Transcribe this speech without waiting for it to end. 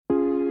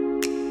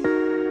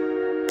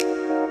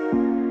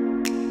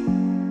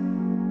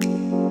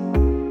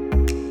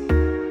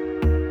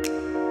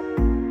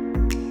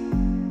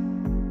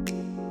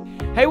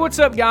Hey, what's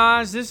up,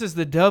 guys? This is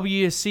the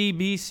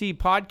WCBC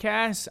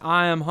podcast.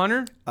 I am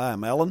Hunter. I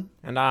am Ellen.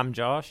 And I'm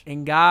Josh.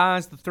 And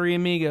guys, the three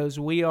amigos,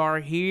 we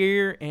are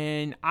here,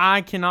 and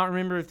I cannot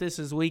remember if this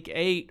is week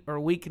 8 or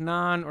week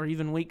 9 or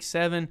even week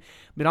 7,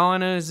 but all I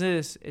know is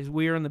this, is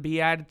we are in the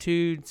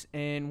Beatitudes,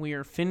 and we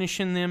are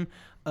finishing them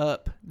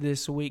up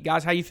this week.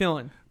 Guys, how you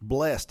feeling?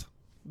 Blessed.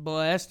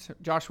 Blessed.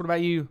 Josh, what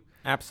about you?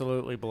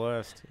 Absolutely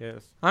blessed,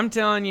 yes. I'm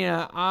telling you,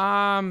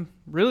 I'm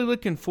really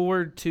looking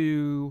forward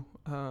to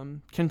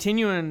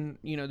continuing,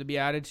 the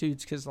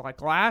Beatitudes, because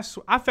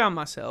I found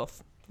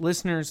myself,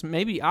 listeners,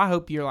 maybe I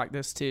hope you're like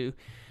this too,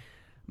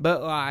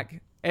 but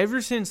ever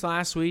since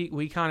last week,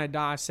 we kind of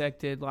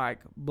dissected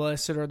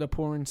blessed are the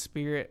poor in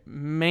spirit.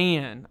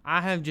 Man,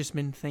 I have just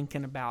been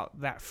thinking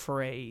about that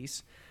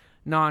phrase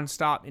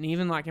nonstop, and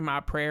even in my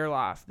prayer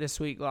life this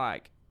week,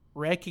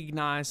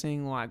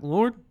 recognizing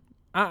Lord,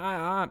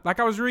 I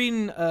was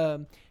reading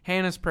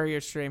Hannah's prayer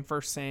yesterday in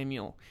 1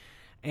 Samuel.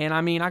 And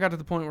I got to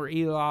the point where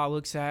Eli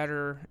looks at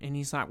her and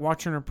he's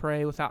watching her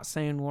pray without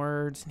saying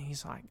words. And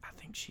he's like, I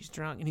think she's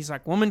drunk. And he's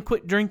like, woman,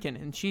 quit drinking.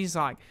 And she's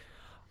like,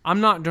 I'm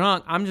not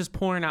drunk. I'm just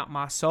pouring out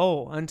my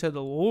soul unto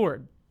the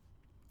Lord.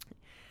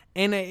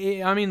 And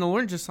the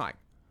Lord just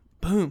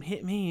boom,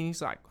 hit me. And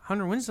he's like,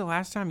 Hunter, when's the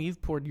last time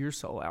you've poured your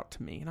soul out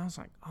to me? And I was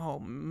like, oh,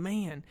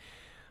 man.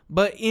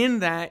 But in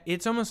that,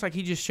 it's almost like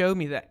he just showed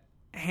me that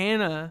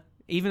Hannah,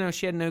 even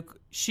though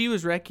she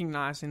was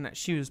recognizing that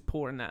she was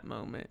poor in that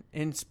moment,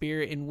 in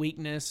spirit, in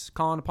weakness,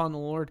 calling upon the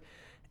Lord,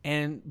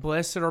 and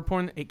blessed are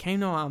poor. It came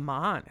to my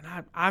mind,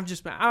 and I've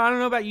just been, I don't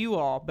know about you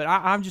all, but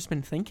I've just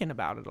been thinking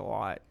about it a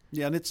lot.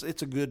 Yeah, and it's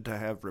a good to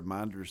have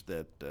reminders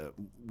that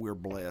we're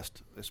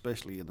blessed,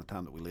 especially in the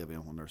time that we live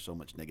in when there's so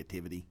much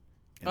negativity.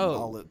 And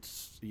all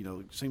it's,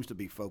 seems to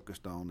be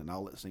focused on and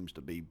all that seems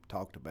to be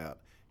talked about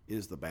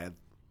is the bad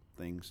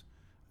things.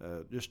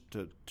 Just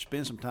to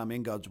spend some time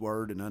in God's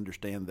Word and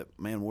understand that,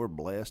 man, we're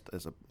blessed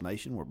as a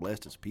nation, we're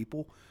blessed as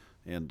people.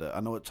 And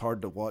I know it's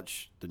hard to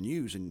watch the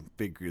news and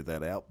figure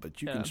that out,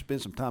 but you can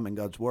spend some time in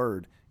God's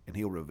Word and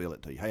He'll reveal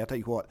it to you. Hey, I tell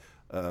you what,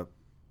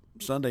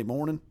 Sunday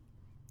morning,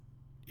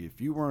 if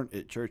you weren't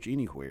at church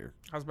anywhere,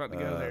 I was about to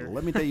go there.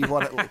 Let me tell you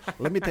what.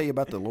 Let me tell you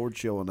about the Lord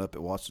showing up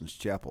at Watson's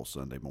Chapel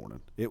Sunday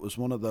morning. It was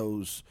one of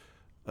those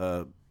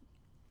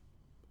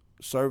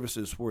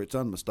services where it's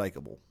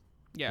unmistakable.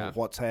 Yeah.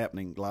 What's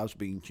happening, lives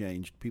being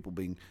changed, people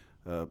being,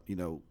 and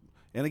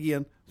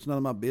again, it's none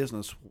of my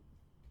business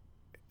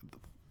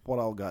what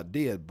all God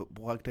did, but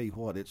boy, I can tell you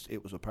what,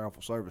 it was a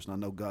powerful service, and I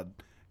know God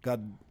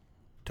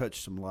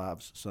touched some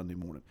lives Sunday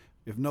morning.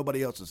 If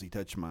nobody else's, He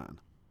touched mine.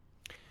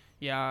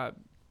 Yeah,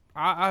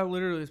 I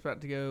literally was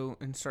about to go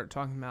and start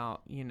talking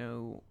about,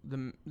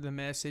 the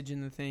message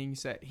and the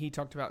things that he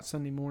talked about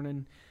Sunday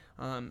morning,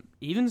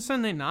 even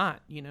Sunday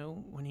night,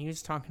 when he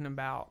was talking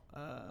about,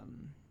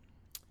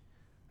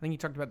 I think he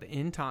talked about the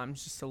end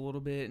times just a little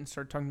bit and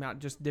started talking about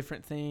just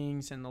different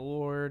things and the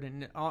Lord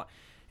and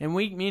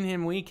me and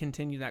him, we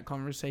continued that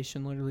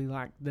conversation literally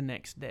the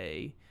next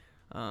day.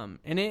 And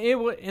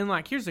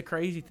here's the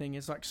crazy thing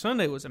is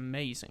Sunday was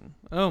amazing.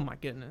 Oh my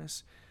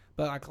goodness.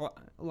 But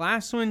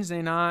last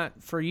Wednesday night,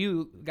 for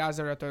you guys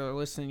that are out there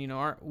listening,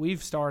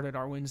 we've started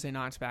our Wednesday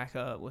nights back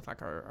up with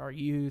our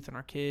youth and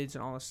our kids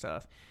and all this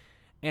stuff.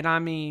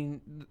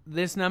 And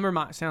this number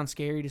might sound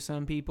scary to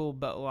some people,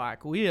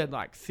 but we had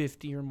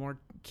 50 or more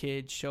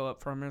kids show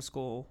up for our middle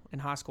school and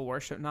high school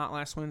worship night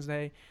last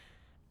Wednesday.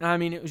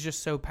 It was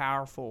just so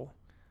powerful.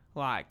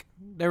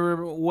 There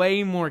were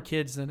way more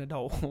kids than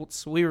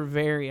adults. We were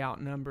very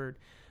outnumbered.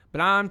 But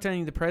I'm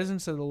telling you, the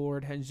presence of the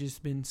Lord has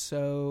just been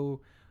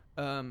so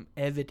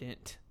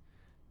evident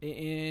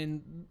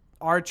in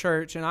our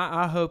church. And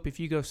I hope if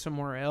you go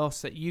somewhere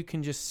else that you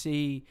can just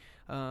see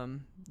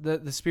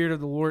the Spirit of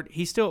the Lord.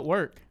 He's still at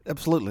work.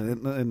 Absolutely,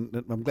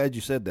 and I'm glad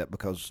you said that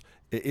because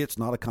it's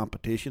not a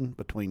competition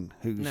between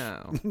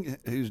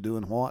who's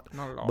doing what.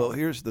 Not at all. But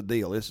here's the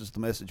deal. This is the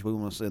message we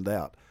want to send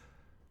out.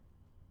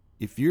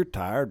 If you're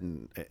tired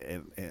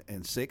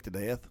and sick to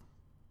death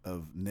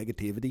of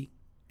negativity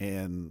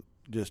and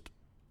just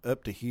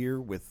up to here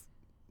with,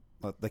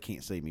 they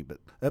can't see me, but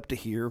up to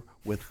here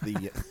with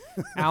the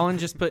Alan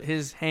just put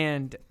his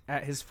hand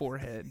at his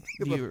forehead,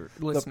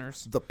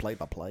 listeners. The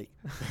play-by-play.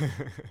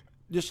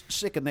 Just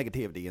sick of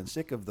negativity and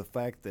sick of the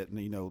fact that,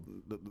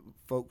 the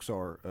folks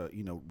are,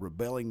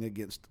 rebelling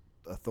against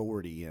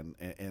authority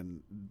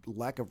and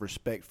lack of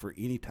respect for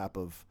any type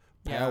of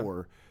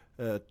power.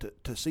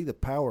 To see the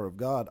power of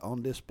God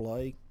on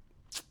display,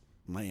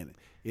 man,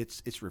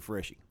 it's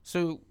refreshing.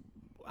 So,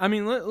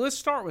 let's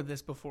start with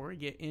this before we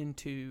get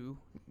into,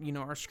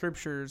 our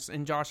scriptures.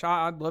 And Josh,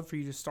 I'd love for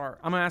you to start.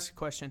 I'm going to ask a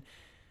question,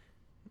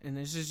 and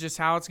this is just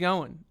how it's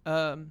going.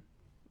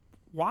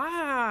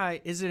 Why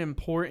is it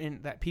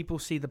important that people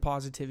see the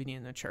positivity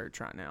in the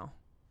church right now?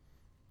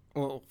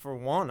 Well, for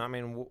one,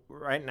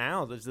 right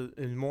now this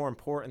is more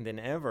important than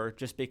ever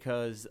just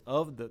because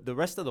of the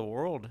rest of the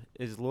world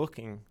is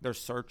looking, they're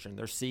searching,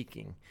 they're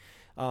seeking.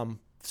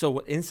 So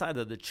inside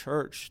of the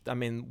church,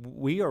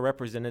 we are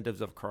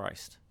representatives of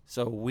Christ.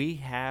 So we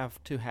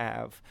have to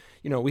have,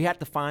 we have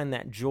to find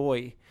that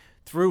joy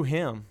through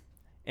him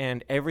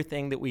and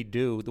everything that we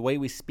do, the way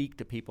we speak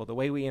to people, the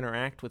way we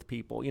interact with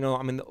people.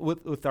 I mean,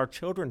 with our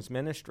children's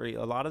ministry,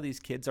 a lot of these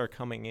kids are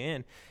coming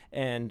in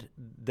and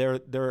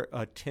they're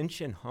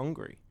attention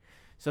hungry.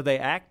 So they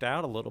act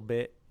out a little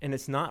bit, and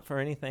it's not for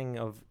anything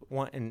of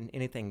wanting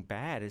anything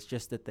bad. It's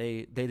just that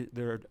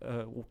they're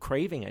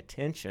craving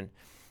attention.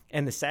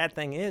 And the sad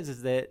thing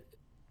is that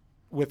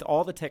with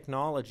all the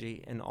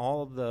technology and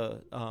all of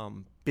the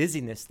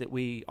busyness that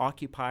we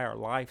occupy our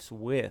lives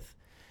with,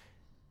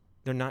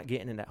 they're not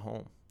getting it at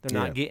home. They're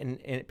not getting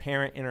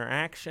parent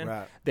interaction.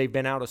 Right. They've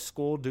been out of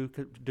school due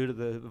to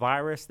the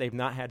virus. They've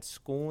not had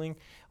schooling.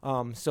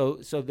 So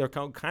they're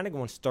kind of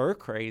going stir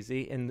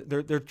crazy, and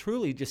they're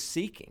truly just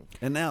seeking.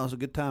 And now is a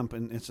good time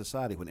in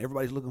society when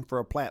everybody's looking for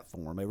a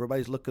platform.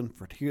 Everybody's looking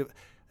to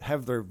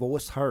have their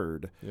voice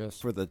heard. Yes.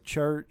 For the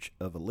church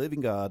of the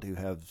living God who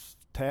has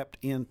tapped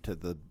into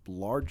the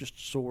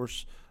largest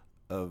source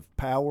of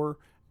power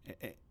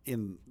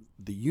in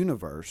the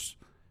universe.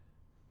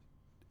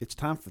 It's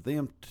time for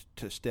them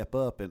to step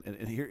up.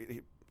 And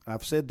here,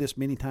 I've said this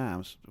many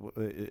times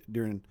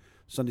during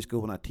Sunday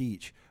school when I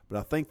teach, but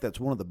I think that's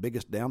one of the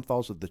biggest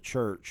downfalls of the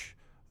church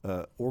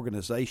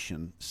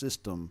organization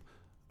system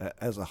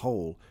as a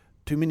whole.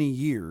 Too many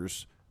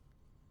years,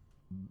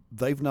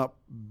 they've not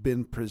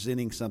been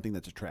presenting something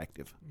that's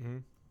attractive. Mm-hmm.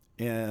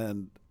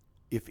 And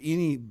if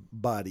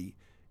anybody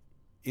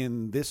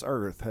in this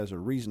earth has a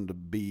reason to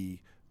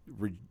be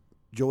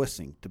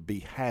rejoicing, to be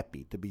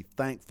happy, to be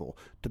thankful,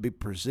 to be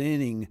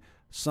presenting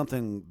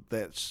something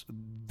that's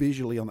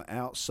visually on the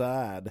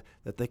outside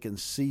that they can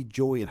see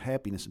joy and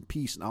happiness and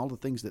peace and all the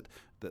things that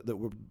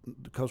we're,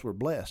 because we're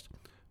blessed,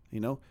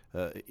 and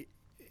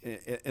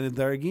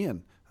there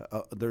again,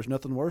 there's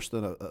nothing worse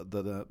than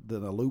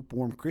a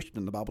lukewarm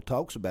Christian. The Bible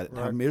talks about it,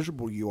 right. How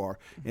miserable you are.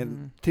 Mm-hmm.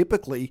 And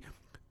typically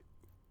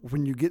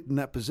when you get in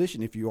that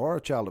position, if you are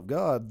a child of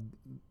God,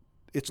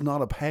 it's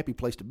not a happy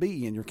place to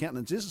be, and your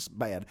countenance is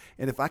bad.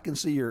 And if I can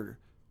see your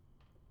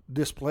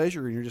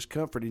displeasure and your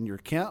discomfort in your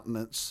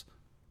countenance,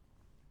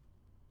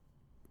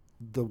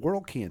 the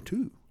world can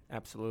too.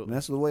 Absolutely. And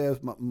that's the way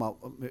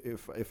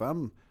if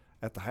I'm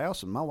at the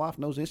house and my wife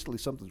knows instantly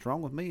something's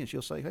wrong with me, and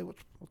she'll say, "Hey,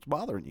 what's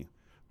bothering you?"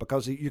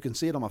 Because you can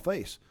see it on my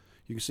face.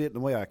 You can see it in the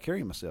way I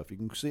carry myself. You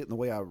can see it in the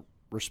way I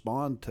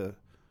respond to,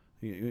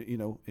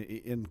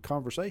 in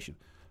conversation.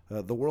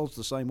 The world's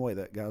the same way.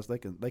 That guys, they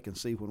can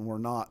see when we're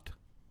not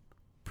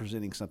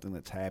presenting something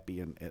that's happy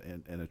and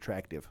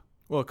attractive.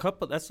 Well,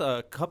 that's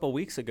a couple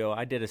weeks ago,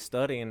 I did a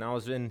study, and I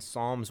was in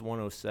Psalms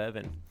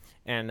 107,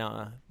 and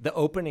the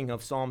opening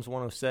of Psalms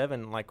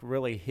 107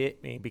 really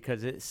hit me,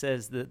 because it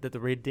says that the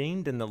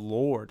redeemed in the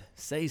Lord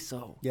say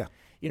so. Yeah.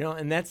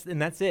 And that's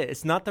it.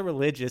 It's not the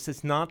religious.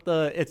 It's not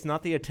the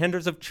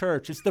attenders of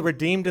church. It's the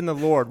redeemed in the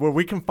Lord, where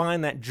we can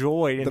find that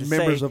joy. And the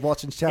members of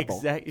Watson's Chapel.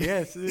 Exactly.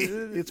 Yes.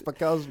 It's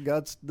because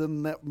God's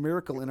done that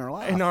miracle in our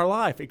life. In our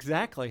life,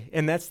 exactly.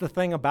 And that's the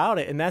thing about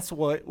it. And that's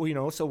what we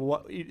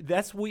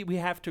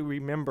have to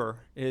remember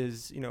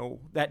is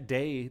that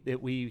day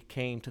that we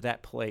came to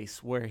that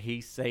place where He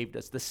saved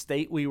us, the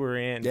state we were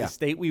in, the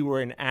state we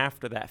were in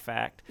after that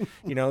fact.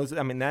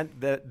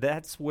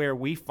 That's where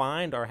we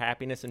find our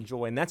happiness and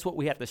joy, and that's what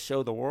we have to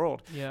show the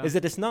world, is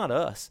that it's not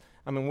us.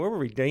 We're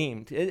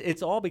redeemed.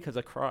 It's all because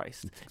of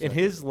Christ and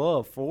His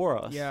love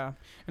for us. Yeah.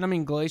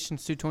 And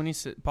Galatians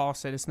 2:20, Paul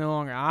said, "It's no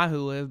longer I who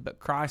live, but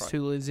Christ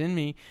who lives in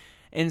me."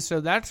 And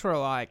so that's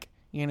where,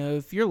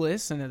 if you're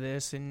listening to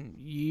this and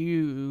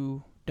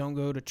you don't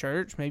go to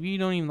church, maybe you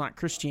don't even like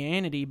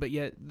Christianity, but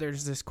yet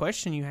there's this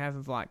question you have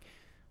of why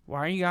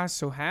are you guys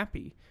so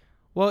happy?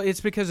 Well,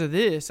 it's because of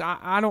this.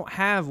 I don't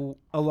have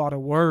a lot of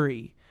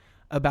worry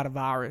about a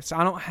virus.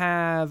 I don't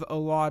have a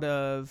lot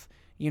of,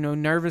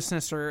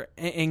 nervousness or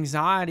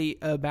anxiety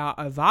about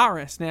a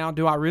virus. Now,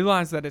 do I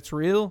realize that it's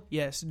real?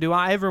 Yes. Do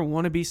I ever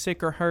want to be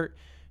sick or hurt?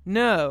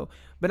 No.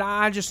 But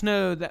I just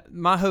know that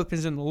my hope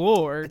is in the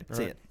Lord. That's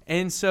it.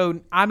 And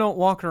so I don't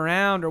walk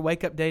around or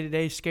wake up day to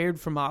day scared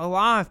for my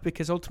life,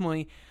 because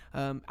ultimately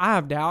I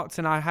have doubts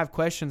and I have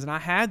questions and I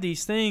had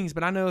these things,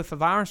 but I know if a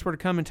virus were to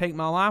come and take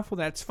my life, well,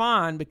 that's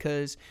fine,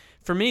 because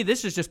for me,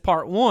 this is just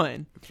part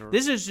one. Right.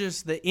 This is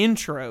just the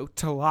intro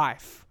to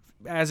life.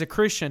 As a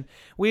Christian,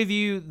 we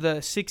view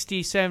the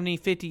 60, 70,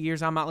 50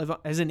 years I might live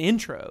as an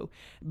intro,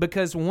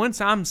 because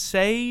once I'm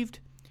saved,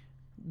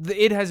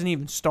 it hasn't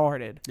even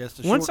started.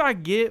 Once I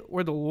get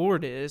where the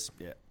Lord is,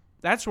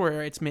 that's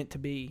where it's meant to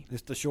be.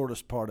 It's the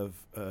shortest part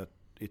of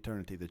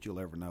eternity that you'll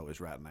ever know is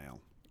right now.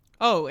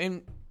 Oh,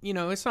 and,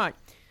 it's like,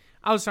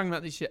 I was talking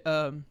about this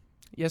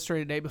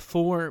yesterday, the day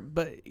before,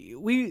 but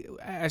we,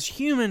 as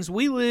humans,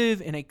 we live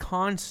in a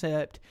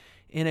concept,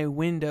 in a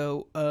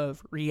window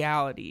of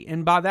reality.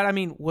 And by that, I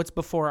mean what's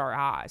before our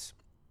eyes.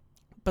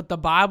 But the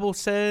Bible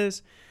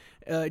says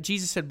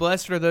Jesus said,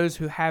 "Blessed are those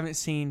who haven't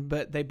seen,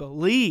 but they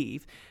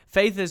believe."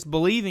 Faith is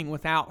believing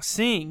without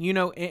seeing,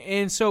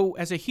 and so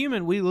as a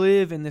human, we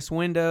live in this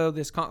window,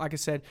 like I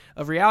said,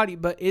 of reality,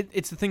 but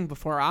it's the thing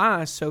before our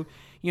eyes. So,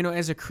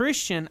 as a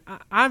Christian,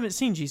 I haven't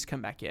seen Jesus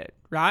come back yet,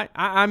 right?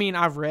 I mean,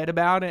 I've read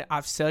about it,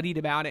 I've studied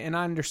about it, and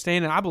I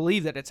understand, and I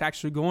believe that it's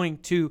actually going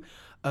to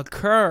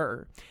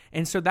occur.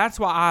 And so that's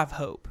why I have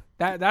hope.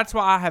 That's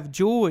why I have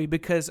joy,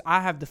 because I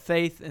have the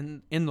faith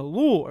in the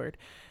Lord.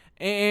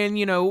 And,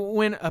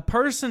 when a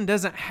person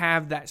doesn't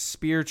have that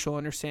spiritual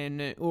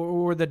understanding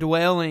or the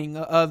dwelling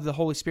of the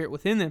Holy Spirit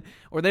within them,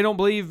 or they don't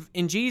believe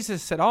in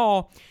Jesus at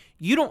all,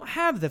 you don't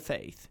have the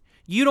faith.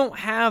 You don't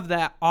have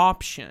that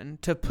option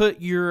to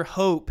put your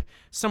hope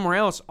somewhere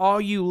else.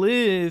 All you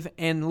live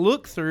and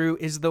look through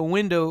is the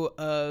window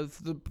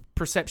of the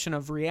perception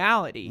of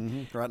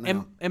reality. Right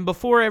now. And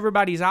before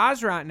everybody's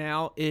eyes right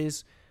now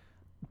is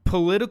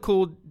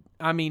political,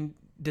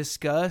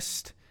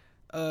 disgust.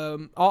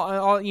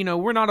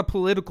 We're not a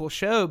political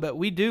show, but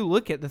we do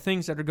look at the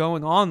things that are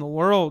going on in the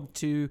world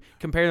to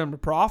compare them to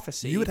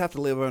prophecy. You would have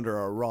to live under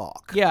a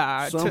rock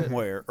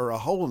somewhere or a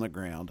hole in the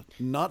ground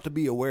not to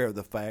be aware of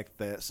the fact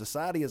that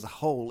society as a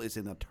whole is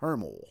in a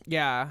turmoil.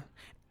 Yeah.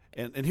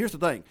 And here's the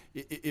thing: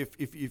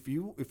 if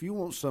you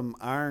want some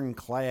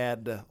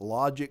ironclad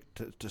logic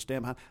to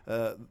stand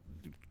behind,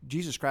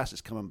 Jesus Christ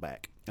is coming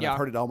back, and I've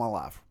heard it all my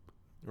life.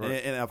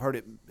 Right. And I've heard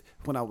it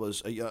when I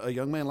was a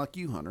young man like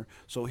you, Hunter.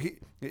 So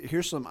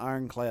here's some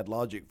ironclad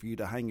logic for you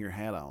to hang your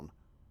hat on.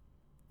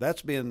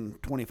 That's been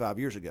 25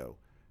 years ago.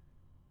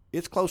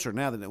 It's closer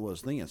now than it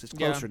was then. It's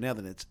closer now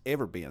than it's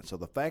ever been. So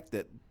the fact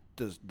that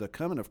the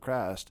coming of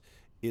Christ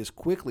is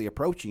quickly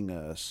approaching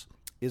us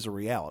is a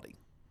reality.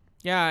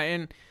 Yeah,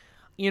 and,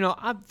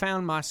 I've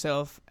found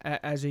myself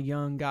as a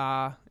young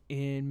guy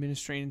in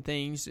ministry and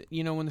things,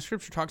 when the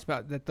Scripture talks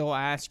about that, they'll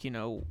ask,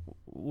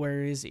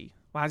 where is he?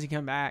 Why has he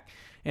come back?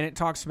 And it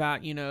talks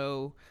about,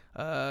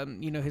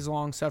 his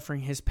long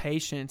suffering, his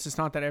patience. It's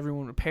not that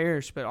everyone would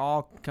perish, but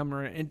all come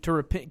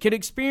into could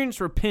experience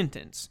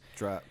repentance.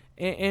 That's right.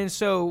 And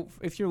so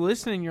if you're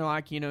listening, you're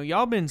like,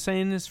 y'all been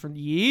saying this for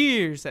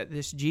years, that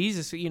this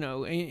Jesus,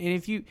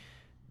 and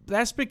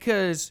that's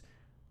because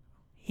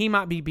he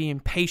might be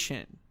being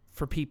patient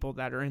for people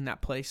that are in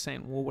that place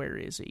saying, well, where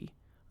is he?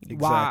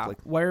 Exactly.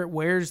 Why?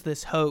 Where's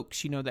this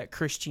hoax, that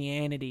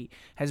Christianity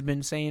has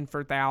been saying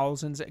for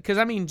thousands? Because,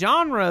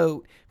 John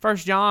wrote, 1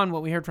 John,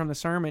 what we heard from the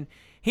sermon,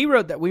 he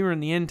wrote that we were in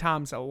the end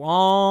times a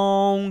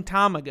long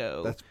time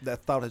ago.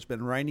 That thought has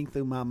been raining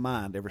through my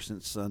mind ever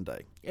since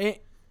Sunday.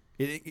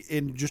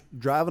 And just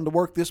driving to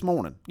work this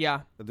morning.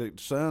 Yeah. The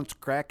sun's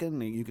cracking,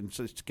 and you can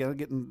see it's kind of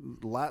getting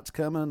lights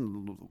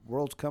coming, the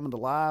world's coming to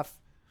life.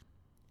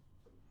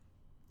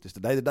 Just a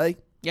day to day.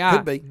 Yeah.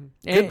 Could be.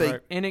 Could be.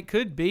 And it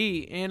could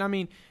be.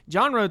 And,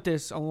 John wrote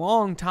this a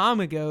long time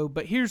ago,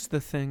 but here's the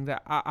thing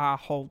that I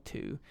hold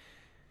to,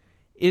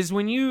 is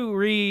when you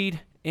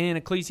read in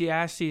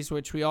Ecclesiastes,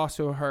 which we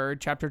also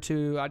heard, chapter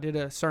 2, I did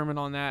a sermon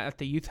on that at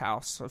the youth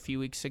house a few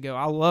weeks ago.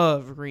 I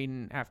love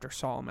reading after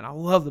Solomon. I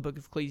love the book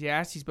of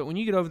Ecclesiastes, but when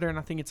you get over there, and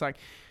I think it's like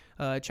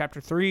chapter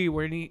 3,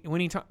 when he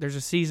there's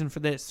a season for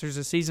this, there's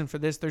a season for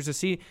this, there's a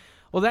season.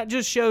 Well, that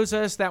just shows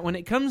us that when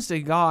it comes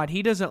to God,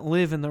 he doesn't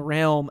live in the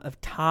realm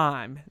of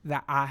time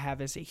that I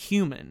have as a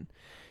human.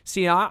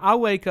 See, I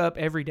wake up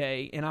every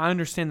day, and I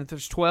understand that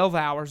there's 12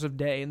 hours of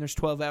day, and there's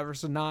 12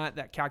 hours of night.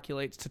 That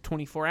calculates to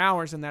 24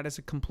 hours, and that is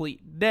a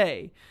complete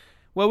day.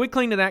 Well, we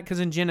cling to that because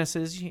in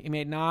Genesis, he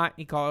made night.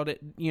 He called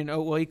it, he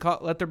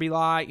called, let there be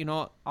light.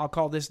 I'll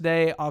call this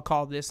day. I'll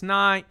call this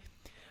night.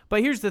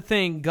 But here's the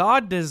thing.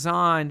 God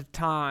designed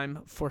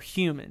time for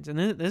humans. And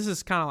this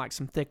is kind of like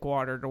some thick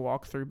water to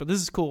walk through, but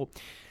this is cool.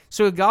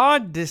 So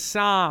God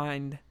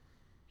designed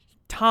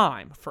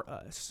time for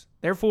us.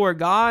 Therefore,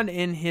 God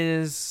in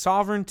his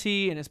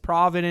sovereignty and his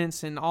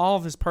providence and all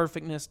of his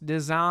perfectness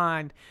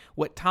designed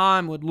what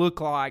time would look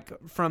like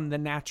from the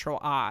natural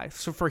eye.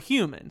 So for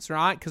humans,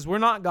 right? Because we're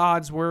not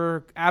gods.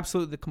 We're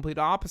absolutely the complete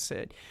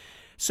opposite.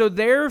 So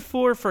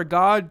therefore, for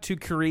God to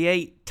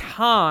create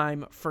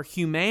time for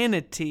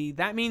humanity,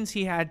 that means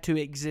he had to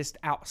exist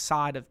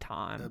outside of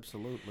time.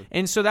 Absolutely.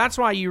 And so that's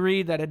why you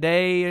read that a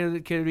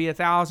day could be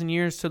 1,000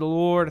 years to the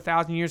Lord,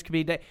 1,000 years could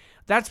be a day.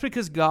 That's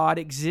because God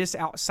exists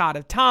outside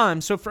of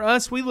time. So for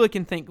us, we look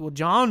and think, well,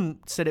 John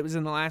said it was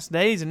in the last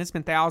days, and it's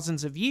been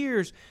thousands of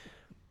years.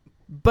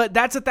 But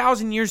that's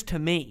 1,000 years to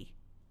me.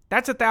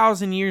 That's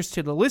 1,000 years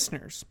to the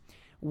listeners.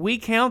 We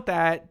count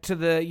that to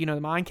the, the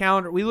mind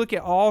calendar. We look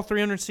at all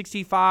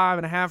 365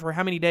 and a half or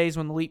how many days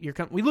when the leap year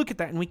comes. We look at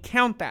that and we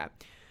count that.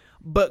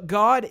 But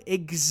God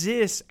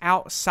exists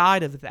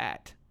outside of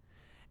that.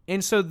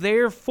 And so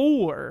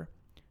therefore,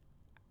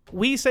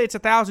 we say it's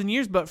 1,000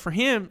 years, but for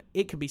him,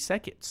 it could be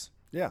seconds.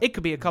 Yeah. It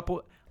could be a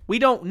couple. We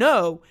don't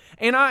know.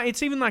 And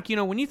it's even like,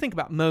 when you think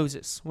about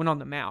Moses went on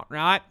the mount,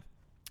 right?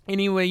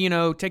 Anyway,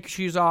 take your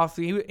shoes off.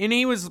 And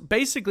he was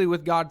basically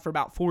with God for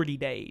about 40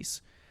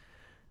 days.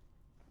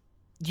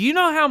 Do you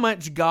know how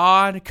much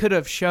God could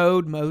have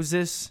showed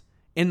Moses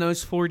in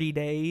those 40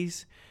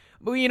 days?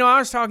 But, I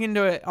was talking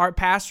to our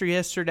pastor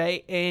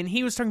yesterday, and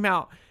he was talking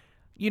about,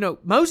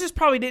 Moses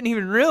probably didn't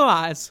even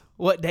realize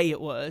what day it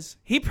was.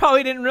 He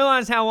probably didn't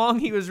realize how long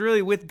he was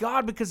really with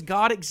God, because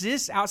God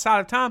exists outside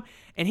of time,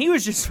 and he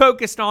was just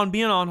focused on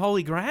being on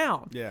holy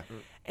ground. Yeah.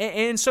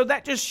 And so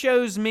that just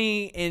shows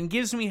me and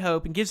gives me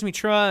hope and gives me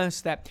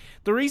trust that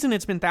the reason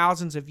it's been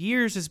thousands of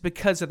years is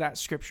because of that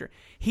scripture.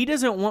 He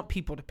doesn't want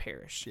people to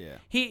perish. Yeah.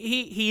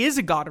 He is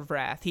a God of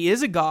wrath. He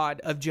is a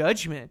God of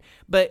judgment,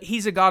 but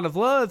he's a God of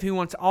love who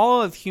wants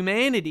all of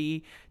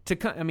humanity to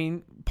come. I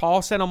mean,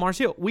 Paul said on Mars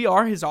Hill, we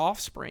are his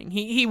offspring.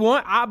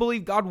 I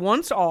believe God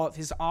wants all of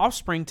his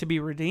offspring to be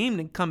redeemed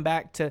and come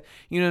back to,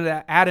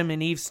 that Adam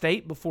and Eve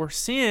state before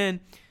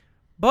sin.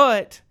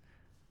 But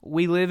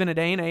we live in a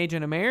day and age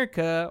in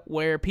America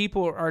where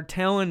people are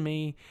telling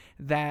me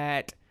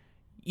that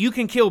you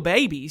can kill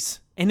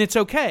babies and it's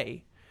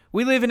okay.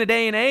 We live in a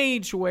day and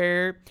age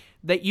where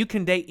that you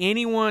can date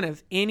anyone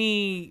of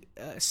any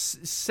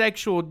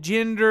sexual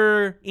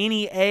gender,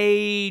 any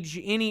age,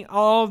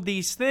 all of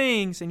these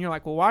things. And you're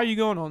like, well, why are you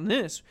going on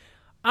this?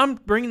 I'm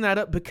bringing that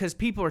up because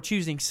people are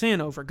choosing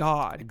sin over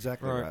God.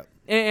 Exactly right.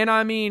 And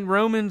I mean,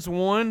 Romans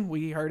 1,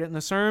 we heard it in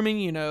the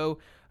sermon,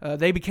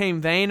 they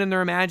became vain in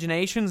their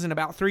imaginations, and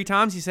about 3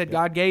 times he said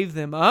God gave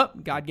them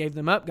up, God gave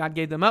them up, God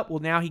gave them up. Well,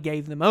 now he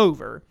gave them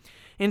over.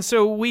 And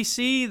so we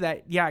see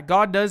that,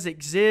 God does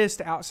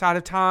exist outside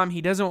of time.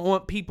 He doesn't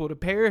want people to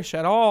perish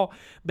at all,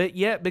 but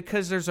yet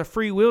because there's a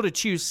free will to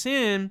choose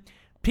sin,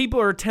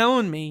 people are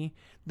telling me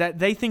that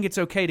they think it's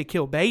okay to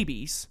kill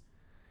babies,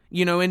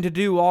 and to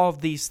do all of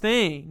these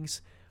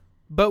things.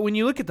 But when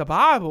you look at the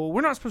Bible,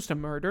 we're not supposed to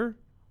murder.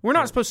 We're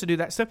not supposed to do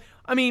that stuff.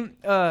 I mean,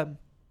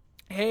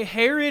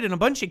 Herod and a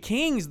bunch of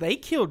kings, they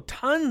killed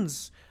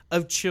tons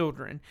of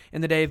children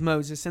in the day of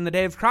Moses, in the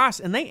day of Christ,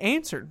 and they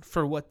answered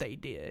for what they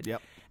did.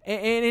 Yep.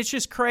 And it's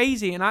just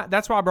crazy, and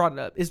that's why I brought it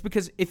up, is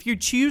because if you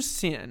choose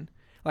sin,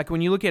 like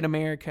when you look at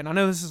America, and I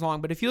know this is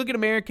long, but if you look at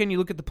America and you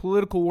look at the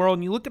political world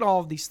and you look at all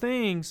of these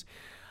things,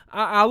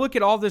 I look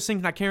at all those things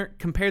and I can't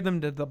compare them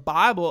to the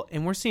Bible,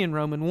 and we're seeing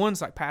Roman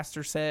 1s, like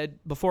Pastor said,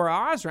 before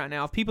our eyes right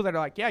now, of people that are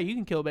like, you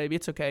can kill a baby,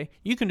 it's okay.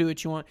 You can do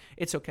what you want,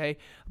 it's okay.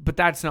 But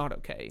that's not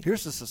okay.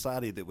 Here's the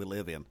society that we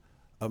live in.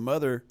 A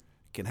mother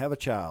can have a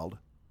child,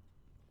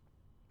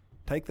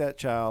 take that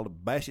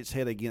child, bash its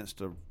head against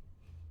a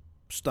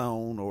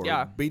stone or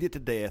beat it to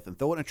death and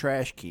throw it in a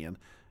trash can,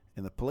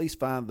 and the police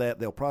find that,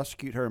 they'll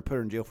prosecute her and put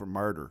her in jail for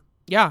murder.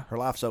 Yeah. Her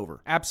life's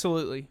over.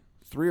 Absolutely.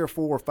 3 or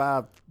 4 or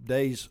 5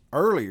 days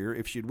earlier,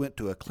 if she'd went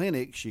to a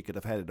clinic, she could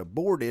have had it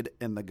aborted,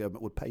 and the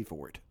government would pay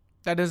for it.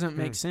 That doesn't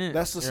make sense.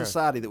 That's the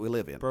society that we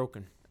live in.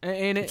 Broken.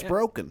 And it's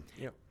broken.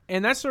 Yep.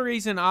 And that's the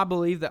reason I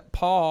believe that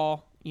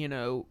Paul,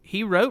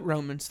 he wrote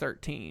Romans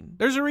 13.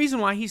 There's a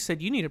reason why he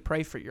said you need to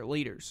pray for your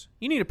leaders.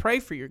 You need to pray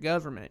for your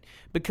government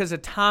because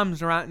of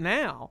times right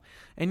now.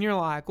 And you're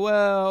like,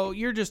 well,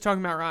 you're just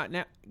talking about right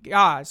now.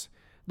 Guys,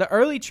 the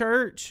early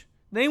church,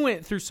 they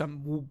went through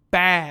some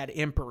bad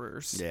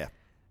emperors. Yeah.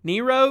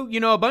 Nero,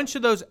 a bunch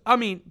of those. I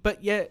mean,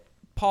 but yet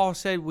Paul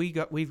said we've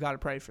got to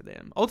pray for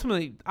them.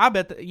 Ultimately, I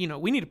bet that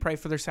we need to pray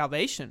for their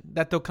salvation,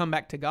 that they'll come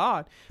back to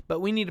God. But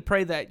we need to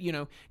pray that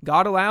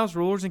God allows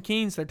rulers and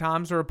kings, their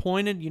times are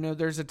appointed.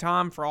 There's a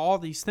time for all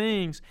these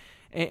things,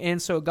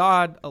 and so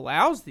God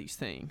allows these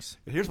things.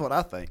 Here's what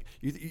I think: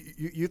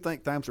 you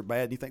think times are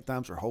bad, you think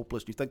times are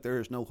hopeless, you think there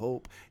is no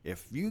hope.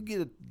 If you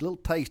get a little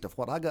taste of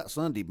what I got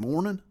Sunday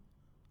morning,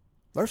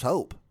 there's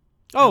hope.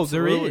 Oh,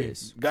 Absolutely. there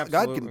is.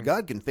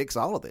 God can fix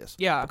all of this.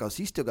 Yeah. Because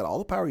he's still got all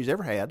the power he's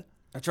ever had.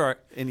 That's right.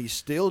 And he's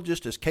still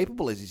just as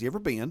capable as he's ever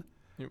been.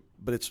 Yep.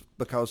 But it's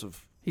because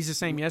of... He's the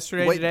same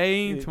yesterday,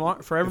 today,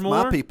 tomorrow, forevermore.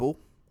 If my people,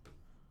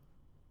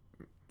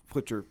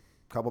 which are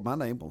called by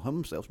my name, will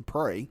humble themselves and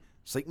pray,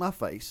 seek my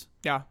face.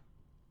 Yeah.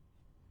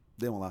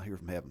 Then will I hear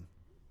from heaven.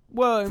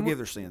 Well, forgive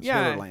their sins,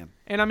 yeah, heal their land.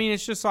 And I mean,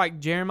 it's just like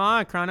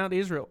Jeremiah crying out to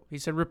Israel. He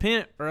said,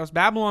 repent, or else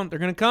Babylon, they're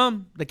going to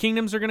come. The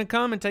kingdoms are going to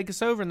come and take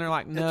us over. And they're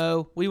like,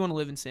 no, we want to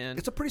live in sin.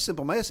 It's a pretty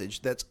simple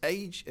message that's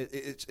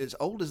it's as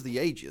old as the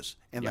ages,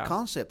 and the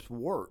concepts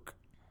work.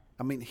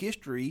 I mean,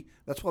 history,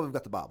 that's why we've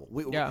got the Bible.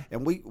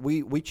 And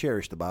we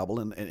cherish the Bible.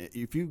 And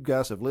if you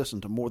guys have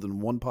listened to more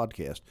than one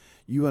podcast,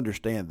 you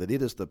understand that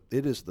it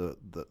is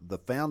the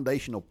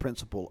foundational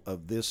principle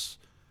of this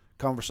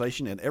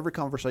conversation and every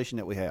conversation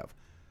that we have.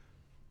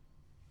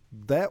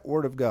 That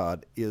Word of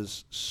God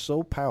is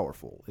so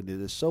powerful, and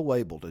it is so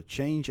able to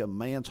change a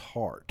man's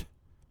heart.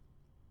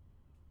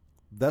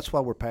 That's why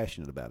we're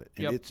passionate about it.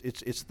 And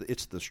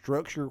it's the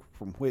structure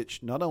from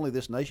which not only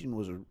this nation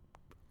was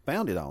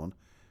founded on,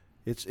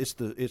 it's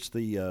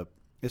the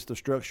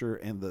structure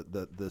and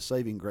the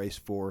saving grace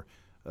for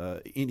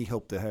any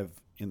hope to have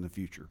in the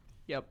future.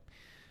 Yep.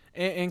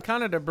 And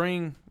kind of to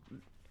bring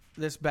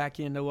this back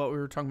into what we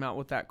were talking about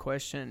with that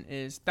question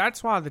is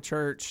that's why the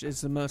church is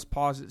the most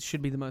positive,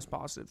 should be the most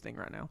positive thing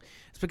right now.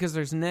 It's because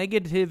there's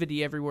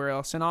negativity everywhere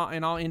else, and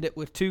I'll end it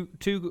with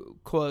two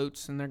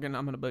quotes, and I'm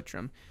gonna butcher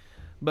them.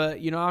 But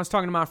I was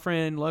talking to my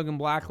friend Logan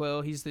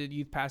Blackwell. He's the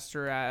youth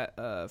pastor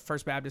at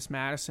First Baptist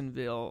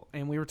Madisonville,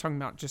 and we were talking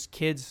about just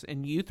kids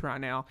and youth right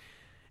now.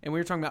 and we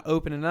were talking about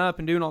opening up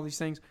and doing all these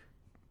things.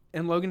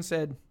 And Logan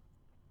said,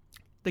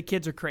 the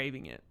kids are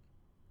craving it.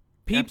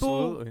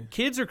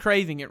 Kids are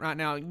craving it right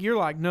now. You're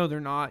like, no, they're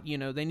not. You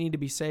know, they need to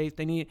be safe.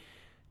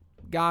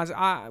 Guys,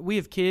 we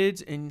have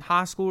kids and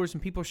high schoolers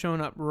and people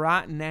showing up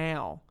right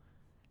now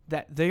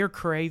that they're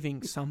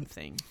craving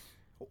something.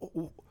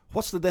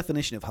 What's the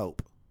definition of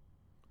hope?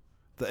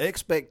 The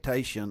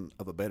expectation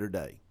of a better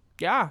day.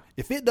 Yeah.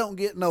 If it don't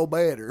get no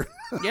better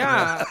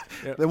than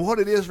what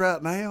it is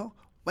right now,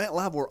 man,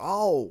 life, we're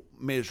all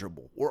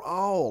miserable. We're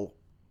all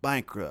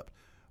bankrupt.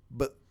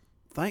 But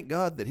thank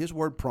God that His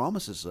Word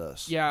promises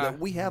us that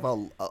we have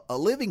a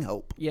living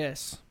hope.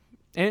 Yes.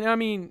 And I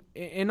mean,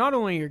 and not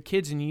only are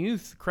kids and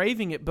youth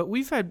craving it, but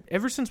we've had,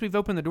 ever since we've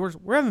opened the doors,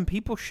 we're having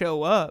people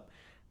show up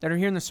that are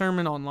hearing the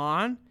sermon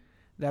online,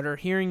 that are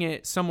hearing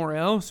it somewhere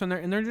else, and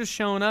they're just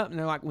showing up and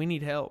they're like, we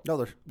need help.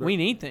 No, we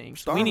need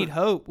things. Starving, we need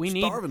hope.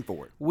 Starving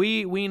for it.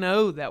 We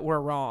know that we're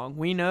wrong.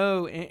 We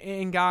know,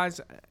 and guys,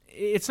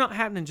 it's not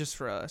happening just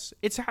for us.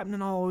 It's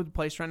happening all over the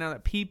place right now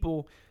that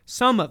people,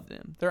 some of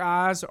them, their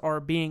eyes are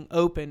being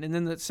opened. And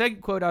then the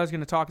second quote I was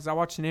going to talk is I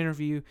watched an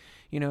interview.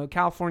 You know,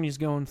 California's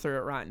going through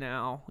it right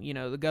now. You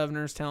know, the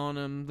governor's telling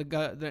them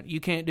that you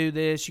can't do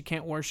this, you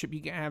can't worship,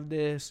 you can't have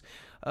this.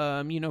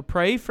 You know,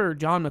 pray for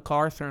John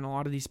MacArthur and a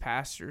lot of these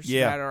pastors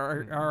that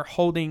are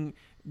holding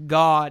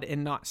God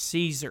and not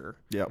Caesar.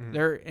 Yep.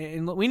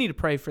 And we need to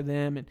pray for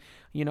them. And,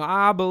 you know,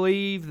 I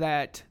believe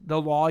that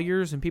the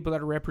lawyers and people that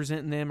are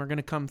representing them are going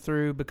to come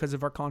through because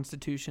of our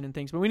Constitution and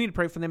things. But we need to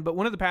pray for them. But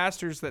one of the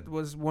pastors that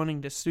was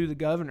wanting to sue the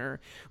governor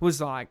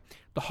was like,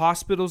 the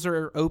hospitals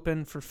are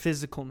open for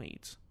physical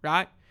needs,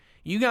 right?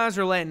 You guys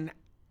are letting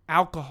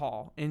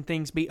alcohol and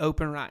things be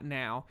open right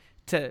now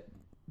to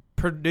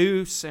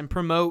produce and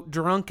promote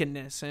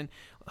drunkenness and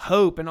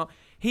hope and all.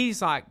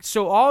 He's like,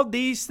 so all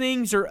these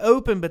things are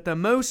open, but the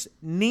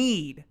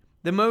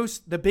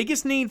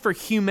biggest need for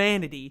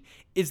humanity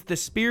is the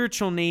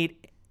spiritual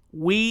need.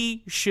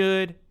 We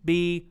should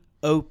be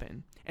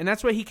open. And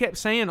that's what he kept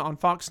saying on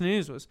Fox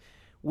News was,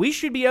 we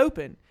should be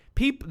open.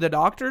 The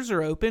doctors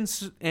are open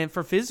and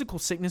for physical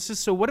sicknesses.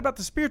 So what about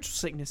the spiritual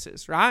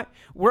sicknesses, right?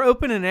 We're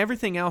opening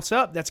everything else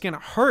up that's going to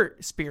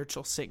hurt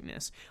spiritual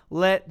sickness.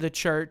 Let the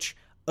church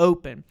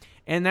open.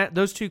 And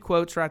those two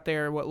quotes right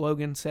there are what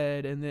Logan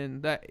said, and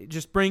then that,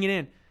 just bring it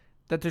in,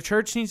 that the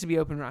church needs to be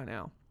open right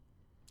now.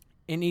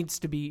 It needs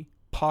to be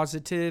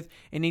positive.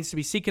 It needs to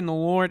be seeking the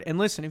Lord. And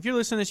listen, if you're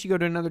listening to this, you go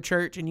to another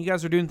church and you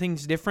guys are doing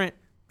things different,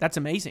 that's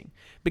amazing.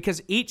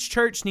 Because each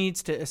church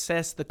needs to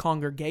assess the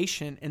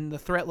congregation and the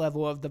threat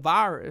level of the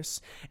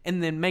virus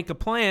and then make a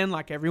plan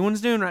like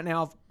everyone's doing right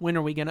now. When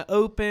are we going to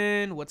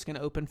open? What's going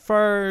to open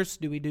first?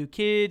 Do we do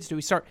kids? Do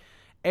we start?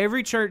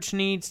 Every church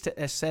needs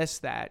to assess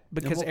that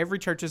because every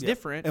church is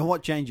different. And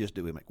what changes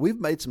do we make? We've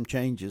made some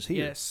changes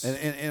here. Yes.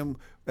 And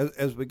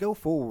as we go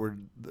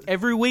forward,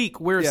 every week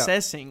we're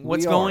assessing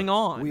what's going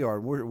on. We are.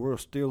 We're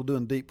still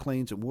doing deep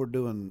cleans, and we're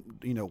doing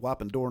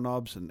wiping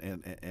doorknobs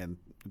and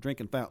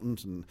drinking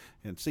fountains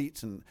and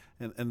seats and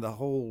the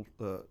whole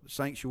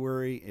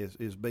sanctuary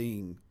is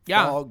being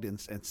fogged and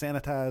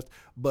sanitized.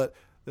 But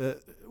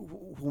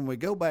when we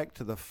go back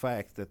to the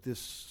fact that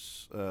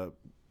this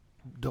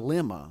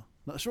dilemma.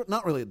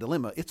 Not really a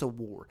dilemma. It's a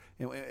war,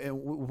 and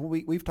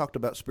we've talked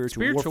about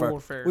spiritual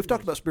warfare. We've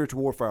talked about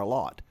spiritual warfare a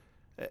lot.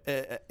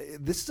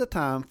 This is a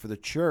time for the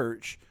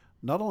church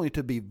not only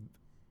to be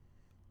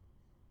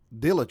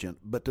diligent,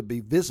 but to be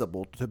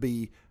visible, to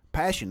be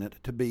passionate,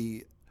 to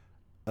be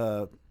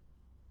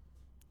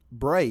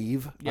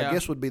brave. I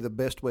guess would be the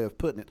best way of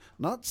putting it.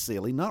 Not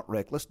silly, not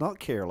reckless, not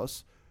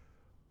careless.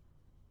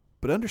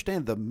 But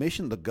understand the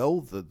mission, the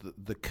goal,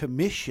 the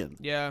commission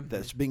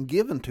that's been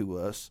given to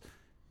us.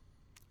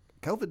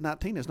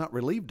 COVID-19 has not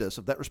relieved us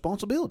of that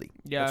responsibility.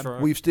 Yeah, that's right.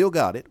 We've still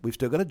got it. We've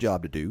still got a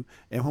job to do.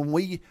 And when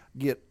we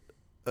get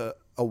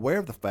aware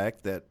of the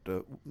fact that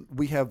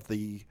we have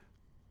the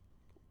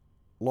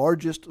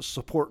largest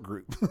support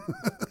group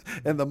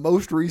and the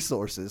most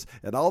resources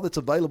and all that's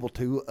available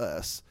to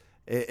us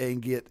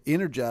and get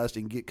energized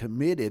and get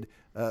committed,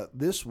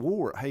 this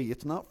war, hey,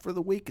 it's not for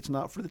the weak. It's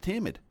not for the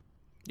timid.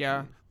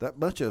 Yeah. That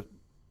bunch of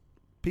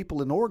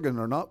people in Oregon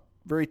are not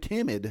very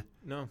timid.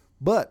 No.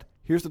 But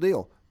here's the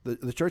deal.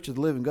 The Church of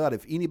the Living God,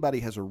 if anybody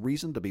has a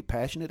reason to be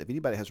passionate, if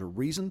anybody has a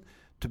reason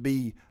to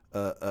be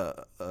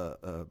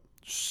to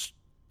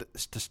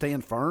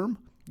stand firm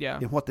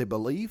in what they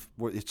believe,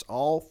 it's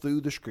all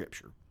through the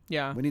Scripture.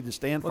 Yeah, we need to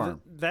stand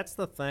firm. That's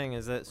the thing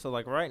is that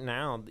like right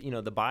now,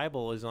 the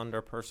Bible is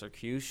under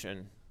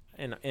persecution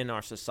in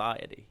our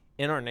society,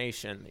 in our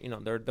nation.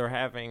 They're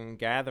having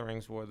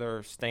gatherings where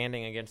they're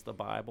standing against the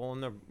Bible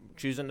and they're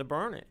choosing to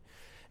burn it.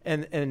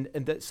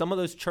 And some of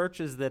those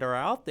churches that are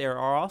out there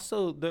are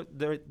also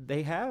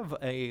they have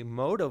a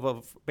motive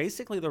of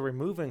basically they're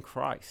removing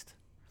Christ,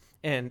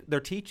 and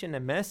they're teaching a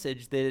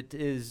message that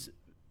is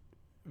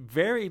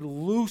very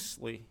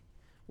loosely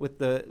with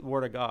the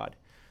Word of God.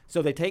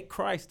 So they take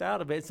Christ out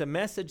of it. It's a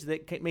message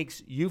that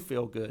makes you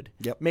feel good,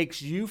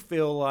 makes you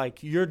feel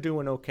like you're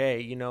doing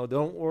okay.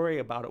 Don't worry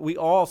about it. We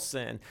all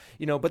sin,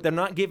 but they're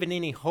not giving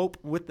any hope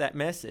with that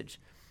message.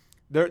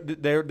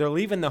 They're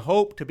leaving the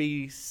hope to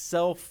be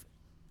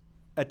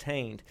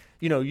self-attained.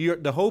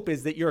 The hope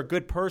is that you're a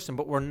good person,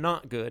 but we're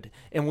not good,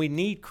 and we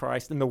need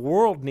Christ, and the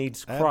world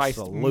needs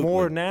Christ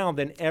more now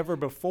than ever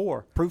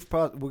before.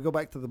 We go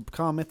back to the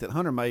comment that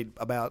Hunter made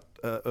about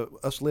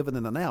us living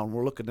in the now, and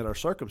we're looking at our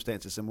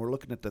circumstances, and we're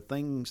looking at the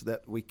things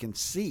that we can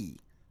see.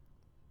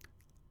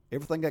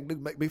 Everything I can do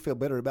to make me feel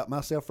better about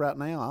myself right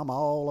now, I'm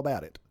all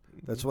about it.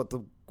 That's what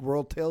the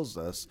world tells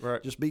us.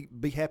 Right. Just be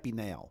happy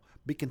now.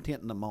 Be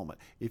content in the moment.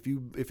 If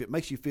it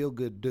makes you feel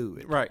good, do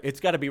it. Right.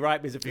 It's got to be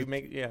right, because if you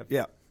make Yeah.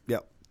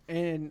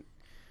 And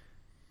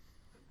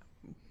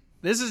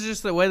this is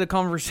just the way the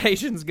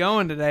conversation's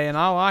going today, and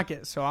I like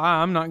it, so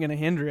I'm not going to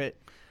hinder it.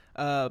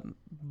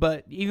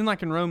 But even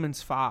like in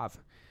Romans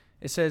 5,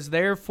 it says,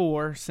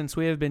 "Therefore, since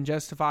we have been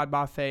justified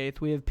by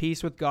faith, we have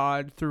peace with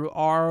God through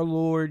our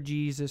Lord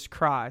Jesus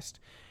Christ.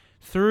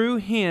 Through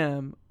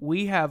him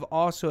we have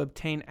also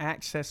obtained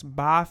access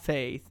by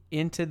faith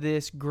into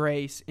this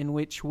grace in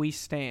which we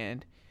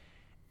stand,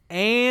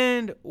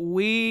 and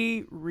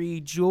we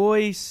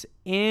rejoice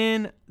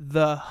in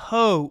the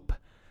hope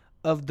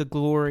of the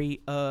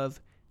glory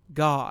of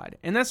God."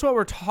 And that's what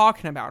we're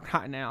talking about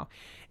right now,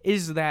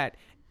 is that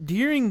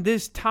during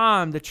this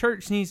time, the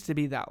church needs to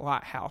be that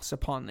lighthouse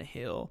upon the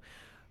hill.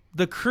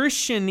 The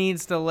Christian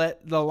needs to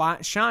let the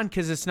light shine,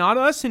 because it's not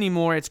us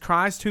anymore. It's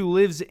Christ who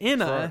lives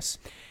in us.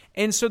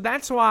 And so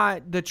that's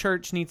why the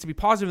church needs to be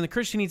positive and the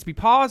Christian needs to be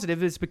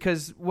positive, is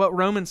because what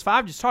Romans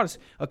 5 just taught us.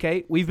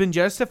 Okay, we've been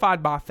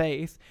justified by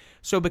faith.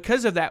 So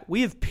because of that, we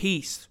have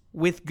peace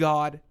with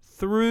God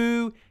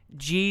through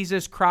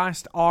Jesus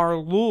Christ our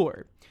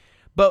Lord.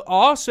 But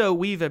also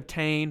we've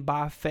obtained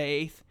by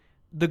faith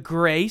the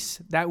grace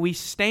that we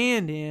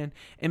stand in.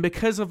 And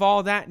because of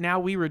all that, now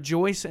we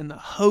rejoice in the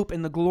hope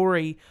and the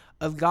glory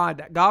of God,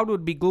 that God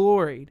would be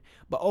gloried,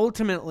 but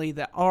ultimately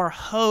that our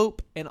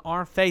hope and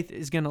our faith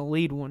is going to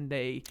lead one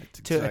day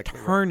to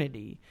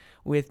eternity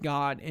with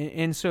God.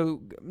 And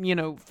so,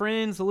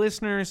 friends,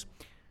 listeners,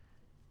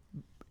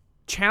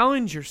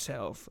 challenge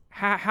yourself.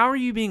 How are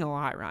you being a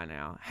light right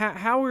now?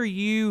 How are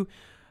you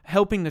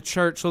helping the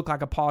church look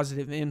like a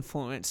positive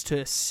influence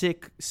to a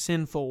sick,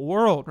 sinful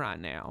world right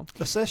now?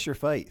 Assess your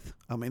faith.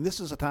 I mean,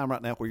 this is a time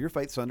right now where your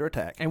faith's under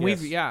attack. And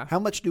How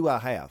much do I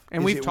have?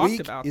 And we've talked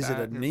about that. Is it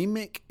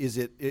anemic? Is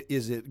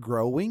it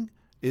growing?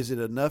 Is it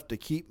enough to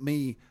keep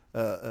me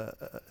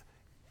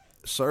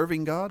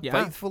serving God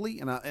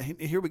faithfully? And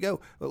here we go.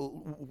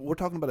 We're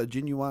talking about a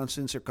genuine,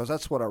 sincere, because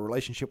that's what our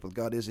relationship with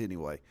God is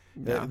anyway.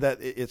 Yeah.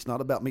 That it's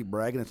not about me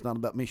bragging. It's not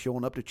about me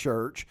showing up to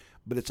church,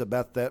 but it's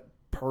about that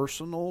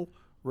personal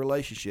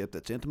relationship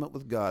that's intimate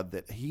with God,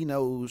 that he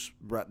knows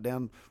right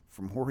down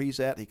from where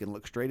he's at. He can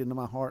look straight into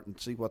my heart and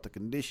see what the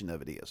condition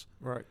of it is.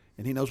 Right.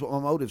 And he knows what my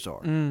motives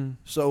are.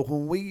 So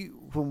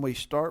when we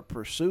start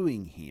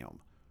pursuing him,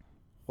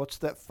 what's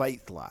that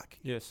faith like?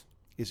 Yes.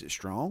 Is it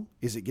strong?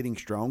 Is it getting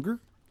stronger?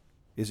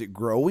 Is it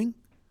growing?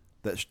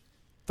 That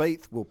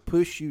faith will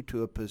push you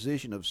to a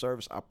position of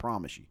service, I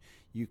promise you.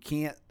 You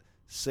can't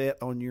sit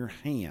on your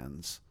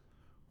hands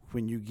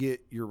when you get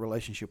your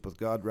relationship with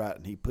God right,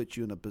 and he puts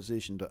you in a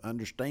position to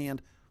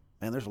understand,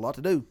 man, there's a lot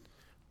to do.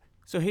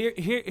 So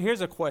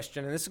here's a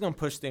question, and this is going to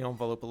push the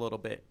envelope a little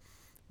bit.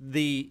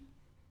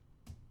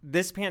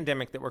 This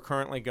pandemic that we're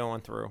currently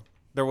going through,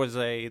 there was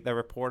the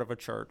report of a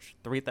church,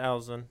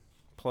 3,000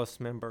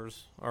 plus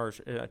members or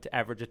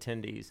average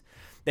attendees.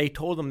 They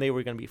told them they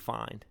were going to be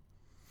fined.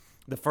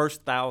 The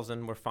first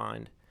 1,000 were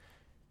fined.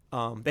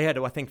 They had,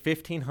 I think,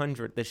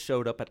 1,500 that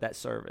showed up at that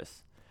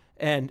service.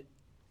 And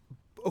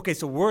okay,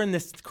 so we're in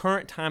this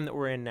current time that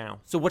we're in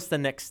now. So what's the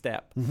next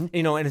step?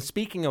 Mm-hmm. And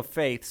speaking of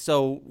faith,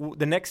 so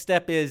the next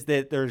step is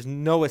that there's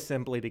no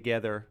assembly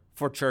together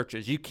for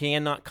churches. You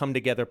cannot come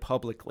together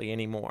publicly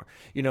anymore.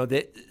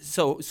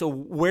 So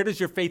where does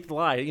your faith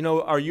lie?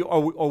 Are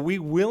we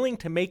willing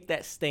to make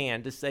that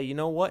stand to say, you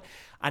know what?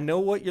 I know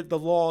what the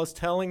law is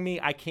telling me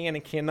I can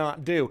and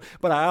cannot do,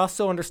 but I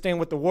also understand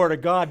what the Word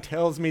of God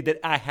tells me that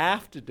I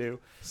have to do.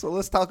 So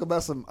let's talk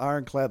about some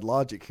ironclad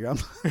logic here.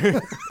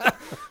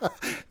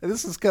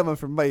 This is coming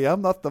from me.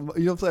 I'm not the,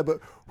 you know what I'm saying? But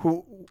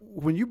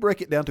when you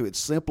break it down to its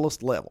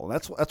simplest level, and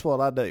that's what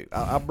I do.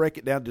 I break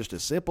it down just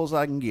as simple as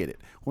I can get it.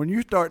 When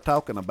you start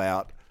talking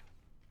about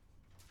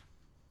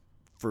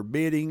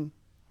forbidding,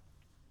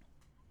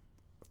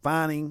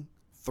 fining,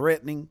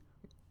 threatening,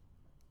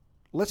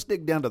 let's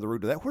dig down to the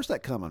root of that. Where's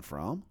that coming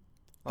from?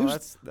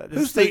 Who's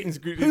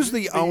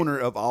the owner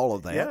of all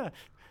of that? Yeah,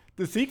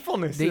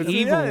 deceitfulness. The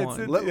evil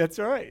one. That's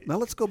right. Now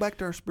let's go back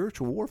to our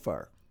spiritual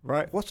warfare.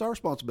 Right. What's our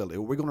responsibility?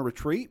 Are we going to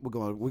retreat? We're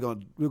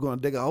going to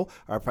dig a hole.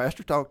 Our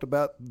pastor talked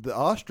about the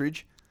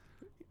ostrich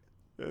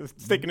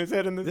sticking his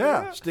head in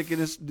the sticking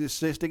his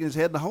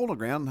head in the hole in the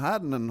ground, and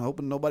hiding and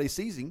hoping nobody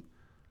sees him.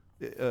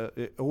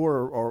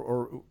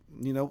 Or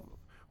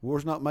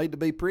war's not made to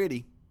be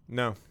pretty.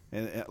 No.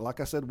 And like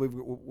I said,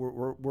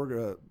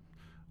 we're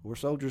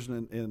soldiers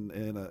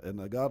in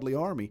a godly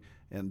army,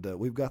 and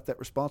we've got that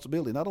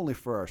responsibility not only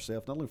for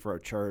ourselves, not only for our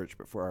church,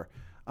 but for our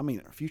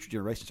future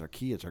generations, our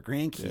kids, our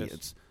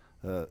grandkids,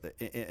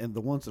 and the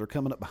ones that are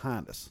coming up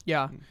behind us.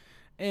 Yeah.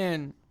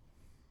 And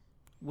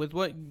with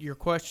what your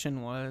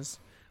question was,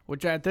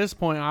 which at this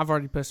point I've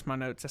already pushed my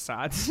notes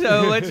aside,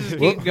 so let's just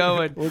keep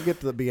going. We'll get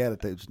to the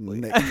Beatitudes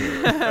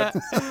next.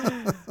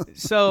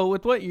 So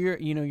with what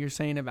you're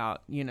saying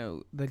about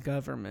the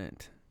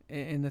government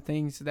and the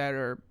things that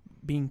are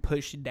being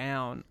pushed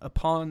down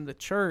upon the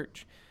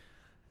church.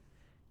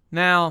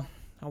 Now,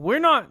 we're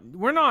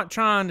not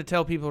trying to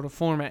tell people to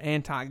form an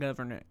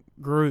anti-government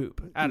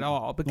group at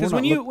all, because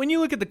when you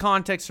look at the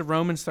context of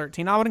Romans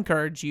 13, I would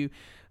encourage you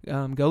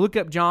go look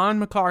up John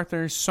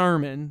MacArthur's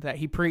sermon that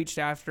he preached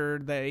after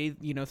they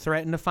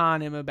threatened to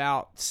fine him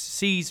about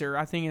Caesar.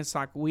 I think it's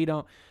like we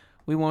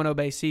won't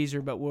obey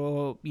Caesar, but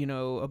we'll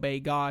obey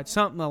God,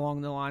 something along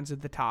the lines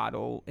of the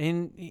title.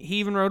 And he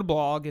even wrote a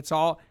blog.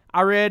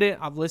 I read it,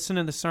 I've listened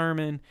to the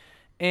sermon,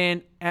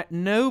 and at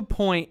no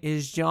point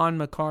is John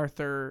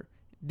MacArthur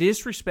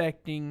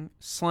disrespecting,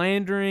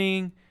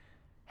 slandering,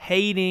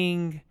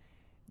 hating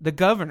the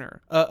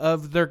governor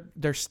of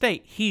their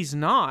state. He's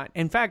not.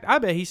 In fact, I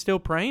bet he's still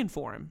praying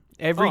for him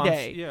every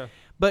day. Yeah.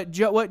 But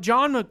what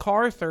John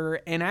MacArthur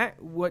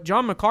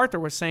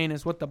was saying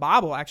is what the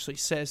Bible actually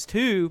says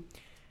too,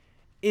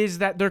 is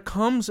that there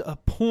comes a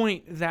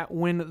point that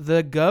when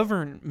the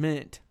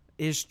government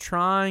is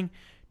trying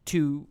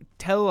to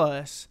tell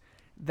us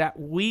that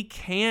we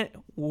can't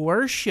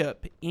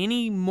worship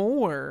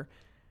anymore,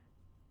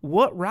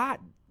 what right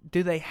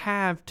do they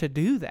have to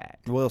do that?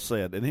 Well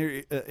said.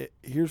 And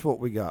here's what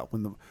we got.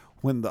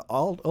 When the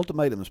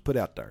ultimatum is put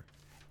out there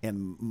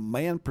and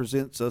man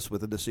presents us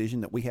with a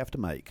decision that we have to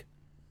make,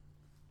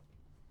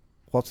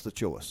 what's the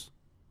choice?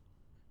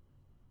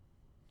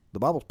 The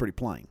Bible's pretty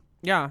plain.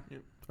 Yeah.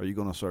 Are you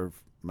going to serve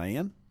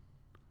man?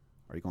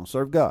 Or are you going to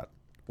serve God?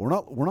 We're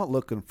not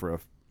looking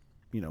for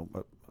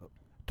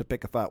to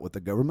pick a fight with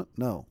the government.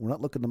 No, we're not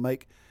looking to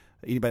make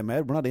anybody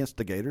mad. We're not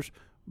instigators,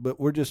 but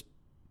we're just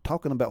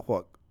talking about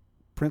what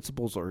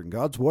principles are in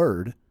God's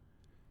Word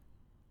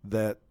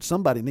that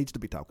somebody needs to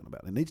be talking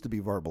about. It needs to be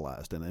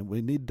verbalized, and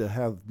we need to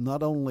have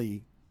not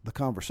only the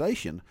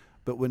conversation,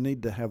 but we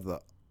need to have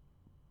the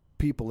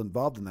people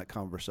involved in that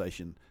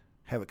conversation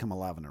have it come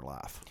alive in their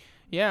life.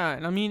 Yeah,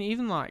 and I mean,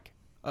 even like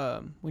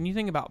when you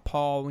think about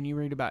Paul, when you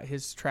read about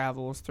his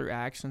travels through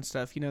Acts and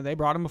stuff, they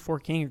brought him before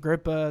King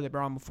Agrippa, they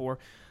brought him before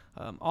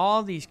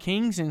all these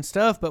kings and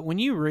stuff, but when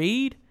you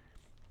read,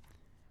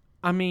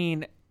 I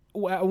mean,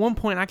 at one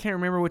point, I can't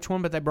remember which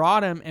one, but they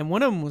brought him, and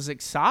one of them was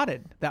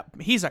excited that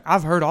he's like,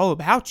 I've heard all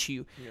about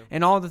you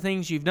and all the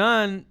things you've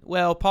done.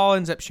 Well, Paul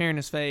ends up sharing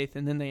his faith,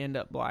 and then they end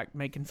up like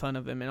making fun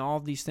of him and all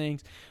of these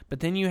things.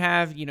 But then you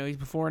have, he's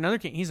before another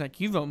king. He's like,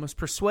 you've almost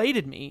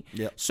persuaded me.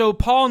 Yep. So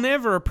Paul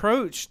never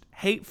approached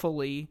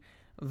hatefully,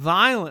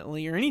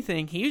 violently, or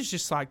anything. He was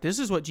just like, this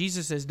is what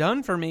Jesus has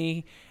done for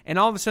me. And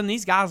all of a sudden,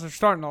 these guys are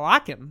starting to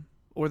like him,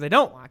 or they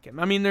don't like him.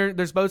 I mean,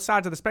 there's both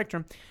sides of the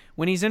spectrum.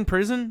 When he's in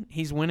prison,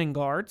 he's winning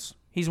guards.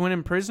 He's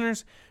winning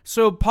prisoners.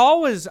 So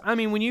Paul was,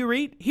 when you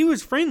read, he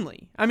was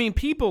friendly. I mean,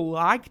 people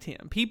liked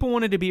him. People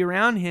wanted to be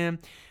around him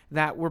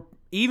that were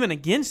even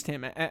against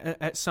him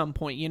at some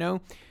point,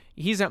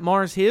 He's at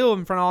Mars Hill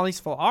in front of all these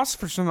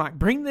philosophers. And I'm like,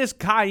 bring this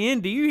guy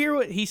in. Do you hear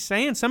what he's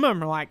saying? Some of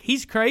them are like,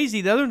 he's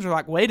crazy. The other ones are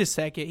like, wait a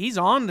second. He's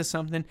on to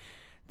something.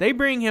 They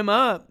bring him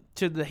up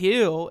to the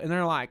hill, and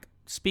they're like,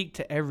 speak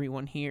to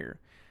everyone here.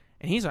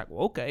 And he's like,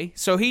 well, okay.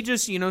 So he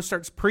just,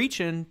 starts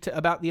preaching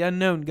about the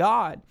unknown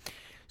God.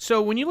 So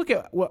when you look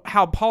at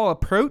how Paul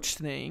approached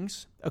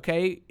things,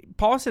 okay,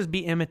 Paul says,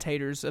 be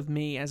imitators of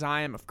me as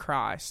I am of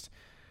Christ.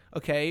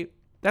 Okay,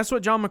 that's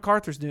what John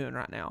MacArthur's doing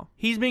right now.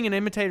 He's being an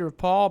imitator of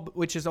Paul,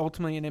 which is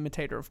ultimately an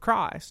imitator of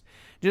Christ.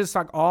 Just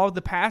like all of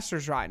the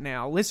pastors right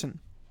now. Listen,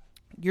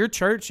 your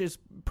church is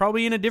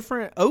probably in a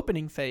different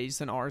opening phase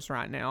than ours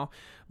right now.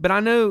 But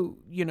I know,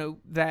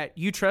 that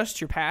you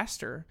trust your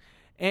pastor.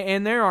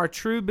 And there are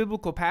true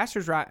biblical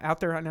pastors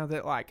out there right now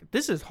that like,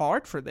 this is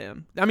hard for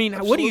them. I mean,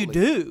 Absolutely. What do you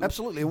do?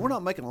 Absolutely. And we're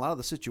not making a lot of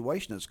the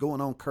situation that's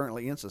going on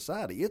currently in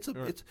society. It's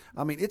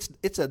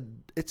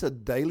a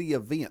daily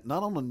event,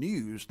 not on the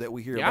news that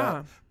we hear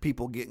about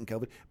people getting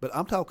COVID, but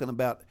I'm talking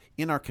about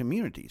in our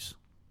communities.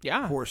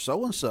 Yeah. Where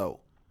so-and-so,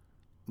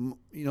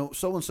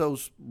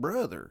 so-and-so's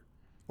brother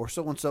or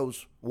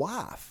so-and-so's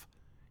wife.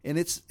 And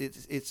it's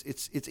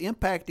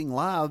impacting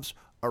lives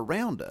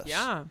around us.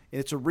 Yeah.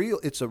 It's real.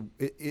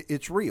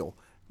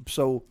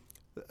 So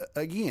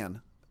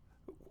again,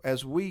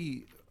 as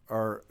we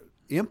are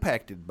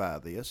impacted by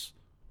this,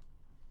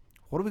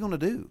 what are we going to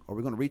do? Are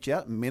we going to reach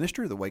out and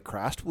minister the way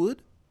Christ would?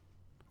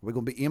 Are we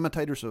going to be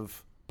imitators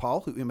of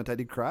Paul, who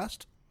imitated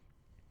Christ?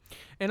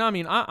 And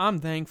I'm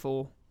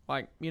thankful.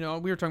 Like, we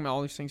were talking about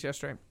all these things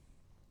yesterday.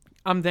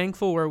 I'm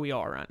thankful where we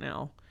are right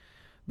now,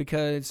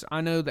 because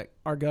I know that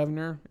our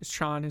governor is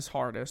trying his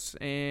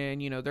hardest,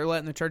 and, they're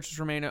letting the churches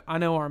remain. I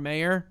know our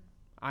mayor,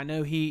 I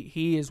know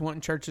he is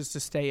wanting churches to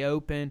stay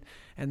open,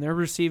 and they're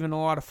receiving a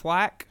lot of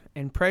flack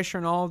and pressure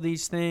and all of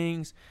these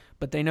things,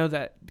 but they know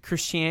that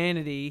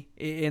Christianity,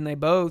 and they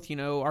both,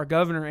 our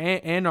governor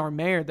and our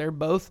mayor, they're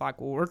both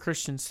like, well, we're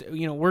Christians,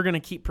 we're going to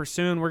keep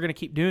pursuing, we're going to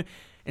keep doing.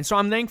 And so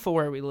I'm thankful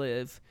where we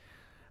live.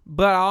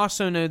 But I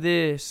also know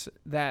this,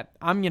 that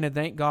I'm going to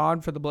thank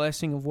God for the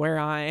blessing of where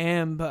I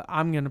am, but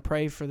I'm going to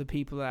pray for the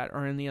people that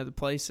are in the other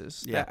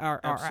places that are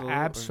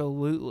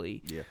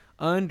absolutely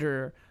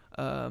under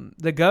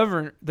the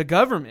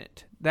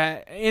government.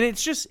 And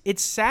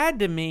it's sad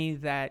to me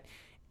that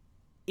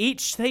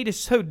each state is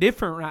so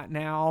different right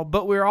now,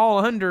 but we're all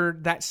under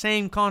that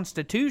same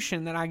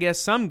constitution that I guess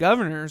some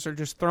governors are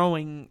just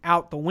throwing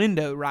out the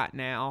window right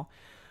now.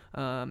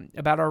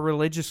 About our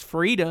religious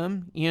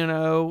freedom,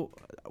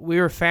 we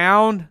were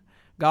found,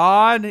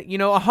 God,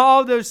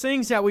 all those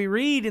things that we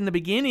read in the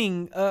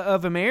beginning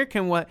of America,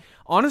 and what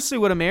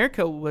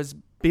America was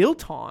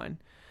built on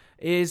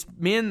is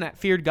men that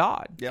feared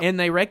God. Yep. And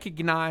they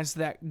recognized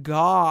that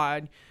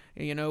God,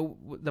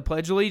 the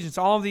Pledge of Allegiance,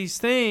 all of these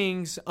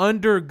things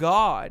under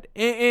God.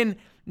 And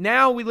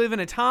now we live in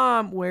a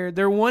time where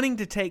they're wanting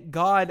to take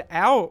God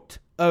out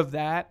of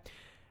that,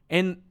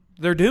 and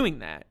they're doing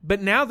that.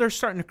 But now they're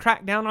starting to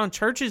crack down on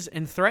churches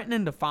and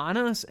threatening to fine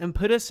us and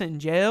put us in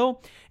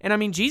jail. And I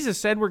mean, Jesus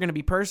said we're going to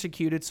be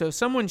persecuted. So if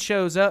someone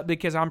shows up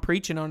because I'm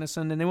preaching on a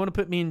Sunday and they want to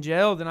put me in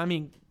jail,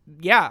 then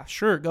yeah,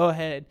 sure, go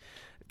ahead.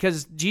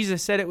 Because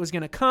Jesus said it was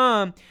going to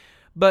come.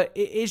 But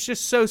it's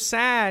just so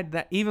sad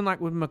that even like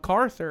with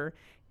MacArthur,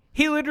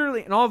 he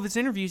literally, in all of his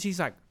interviews, he's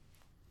like,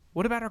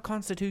 what about our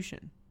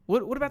Constitution?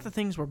 What about the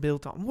things we're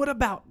built on? What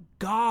about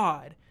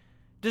God?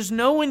 Does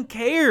no one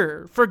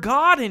care for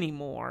God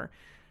anymore?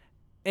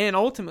 And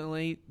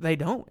ultimately, they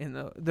don't.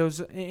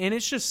 And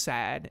it's just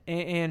sad.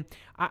 And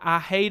I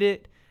hate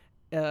it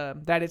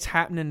that it's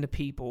happening to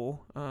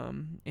people.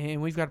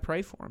 And we've got to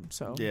pray for them.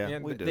 So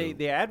we do.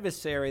 The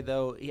adversary,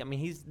 though,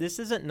 this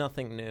isn't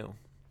nothing new.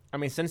 I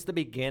mean, since the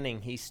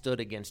beginning, he stood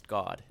against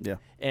God. Yeah.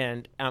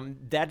 And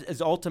that is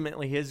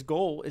ultimately his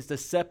goal, is to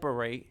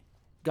separate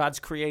God's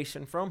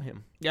creation from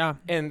him. Yeah.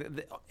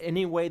 And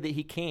any way that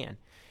he can.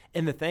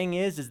 And the thing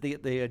is the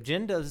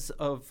agendas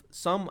of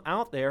some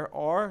out there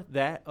are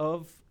that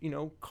of,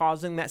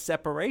 causing that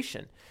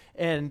separation.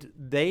 And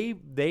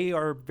they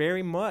are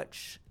very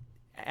much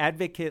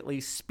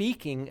advocately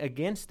speaking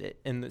against it,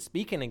 and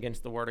speaking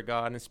against the Word of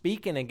God, and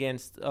speaking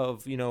against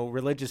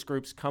religious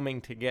groups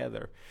coming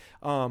together.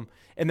 And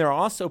they're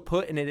also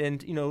putting it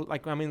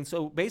in,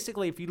 so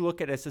basically if you look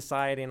at a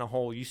society in a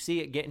whole, you see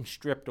it getting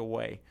stripped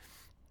away.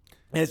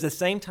 At the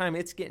same time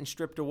it's getting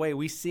stripped away,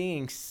 we're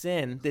seeing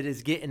sin that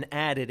is getting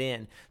added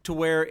in to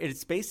where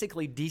it's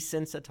basically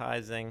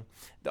desensitizing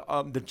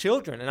the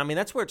children. And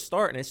that's where it's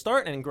starting. It's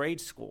starting in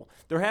grade school.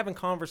 They're having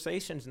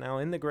conversations now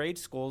in the grade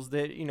schools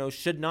that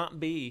should not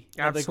be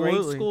out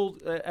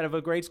of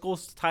a grade school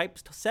type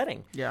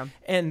setting. Yeah.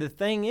 And the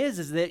thing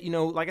is that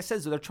like I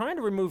said, so they're trying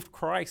to remove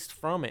Christ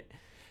from it.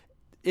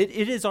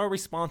 It is our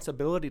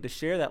responsibility to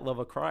share that love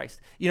of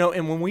Christ,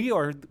 and when we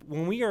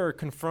are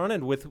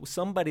confronted with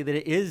somebody that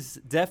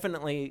is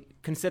definitely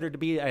considered to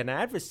be an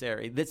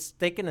adversary that's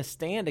taking a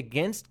stand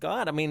against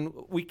God,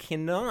 we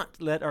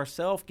cannot let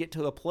ourselves get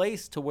to a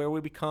place to where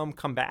we become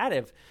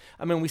combative.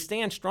 We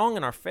stand strong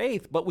in our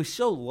faith, but we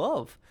show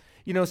love.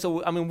 There's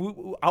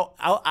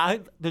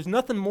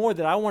nothing more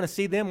that I want to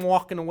see them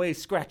walking away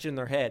scratching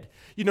their head.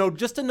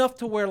 Just enough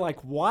to where,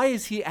 why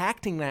is he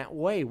acting that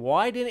way?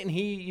 Why didn't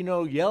he,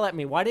 yell at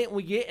me? Why didn't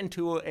we get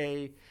into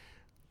a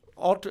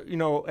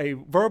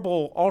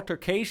verbal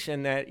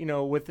altercation that,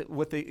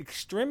 with the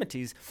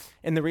extremities?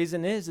 And the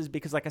reason is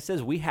because, like I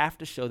said, we have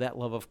to show that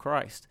love of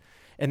Christ.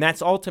 And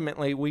that's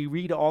ultimately, we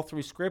read all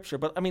through Scripture.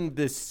 But,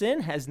 the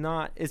sin has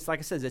not, it's like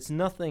I said, it's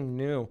nothing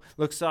new.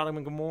 Look, Sodom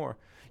and Gomorrah.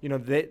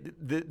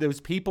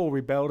 Those people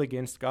rebelled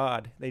against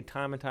God. They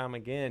time and time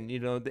again,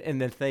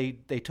 and that they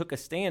took a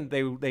stand.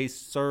 They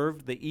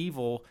served the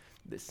evil,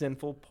 the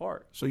sinful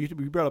part. So you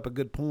brought up a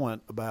good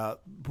point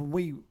about when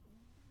we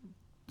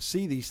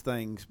see these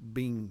things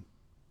being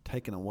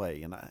taken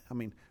away. And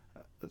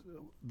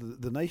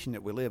the nation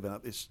that we live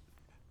in is,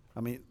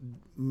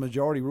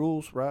 majority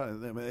rules,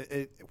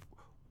 right?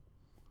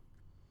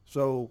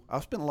 So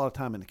I've spent a lot of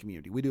time in the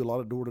community. We do a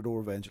lot of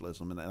door-to-door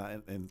evangelism,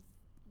 and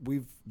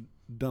we've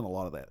done a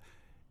lot of that.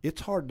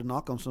 It's hard to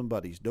knock on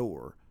somebody's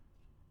door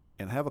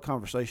and have a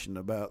conversation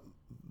about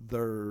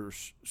their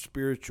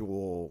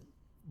spiritual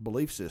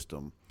belief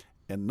system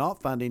and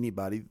not find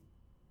anybody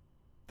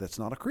that's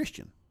not a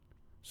Christian.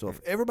 So if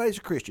everybody's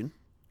a Christian,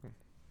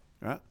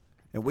 right,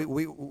 and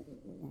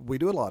we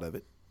do a lot of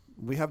it,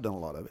 we have done a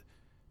lot of it.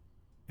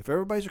 If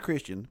everybody's a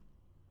Christian,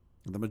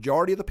 and the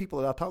majority of the people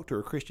that I talk to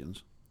are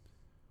Christians,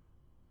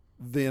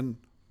 then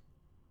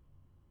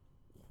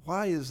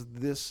why is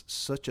this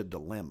such a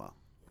dilemma?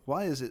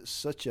 Why is it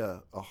such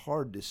a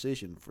hard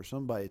decision for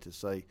somebody to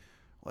say,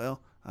 well,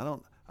 I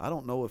don't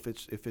know if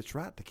it's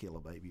right to kill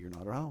a baby or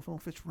not, or I don't know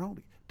if it's wrong.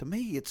 To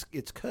me, it's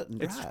cut and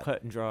dry. It's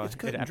cut and dry. It's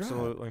cut and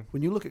absolutely. Dry.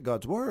 When you look at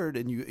God's Word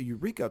and you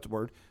read God's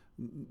Word,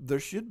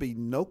 there should be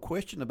no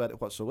question about it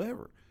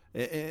whatsoever.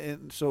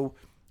 And so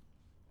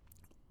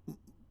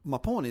my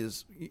point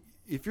is,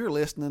 if you're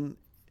listening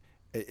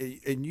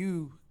and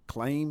you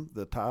claim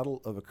the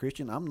title of a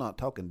Christian, I'm not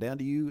talking down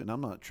to you, and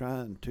I'm not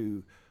trying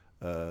to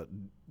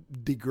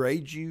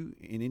degrade you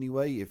in any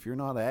way if you're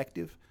not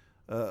active.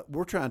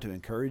 we're trying to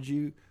encourage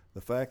you.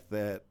 The fact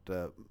that,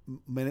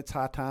 it's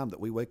high time that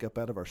we wake up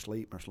out of our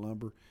sleep, our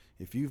slumber.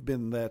 If you've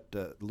been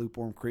that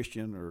lukewarm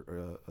Christian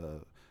or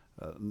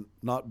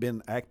not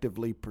been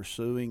actively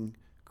pursuing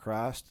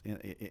Christ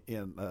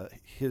in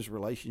His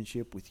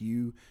relationship with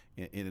you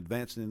in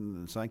advancing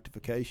in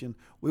sanctification,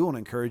 we want to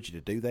encourage you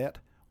to do that.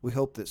 We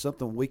hope that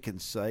something we can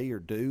say or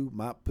do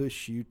might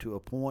push you to a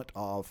point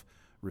of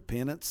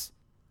repentance.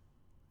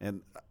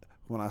 And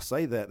when I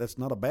say that, that's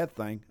not a bad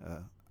thing.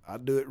 I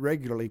do it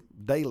regularly,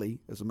 daily,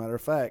 as a matter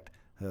of fact.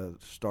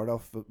 Start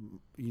off,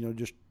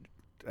 just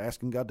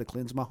asking God to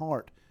cleanse my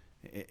heart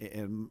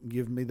and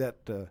give me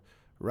that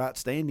right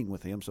standing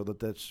with Him, so that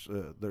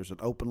there's an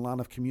open line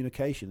of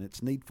communication.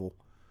 It's needful.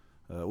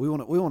 We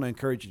want to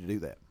encourage you to do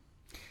that.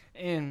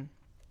 And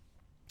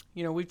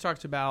we've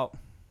talked about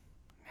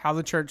how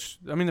the church.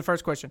 The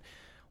first question: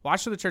 why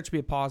should the church be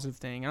a positive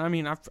thing?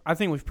 And I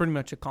think we've pretty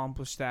much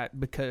accomplished that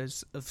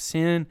because of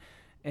sin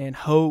and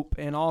hope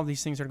and all of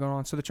these things that are going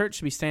on. So the church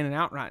should be standing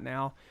out right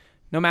now,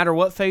 no matter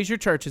what phase your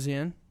church is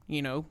in,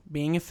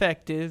 being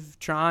effective,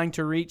 trying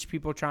to reach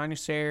people, trying to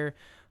share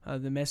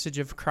the message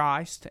of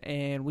Christ.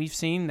 And we've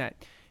seen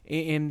that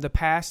in the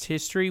past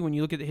history, when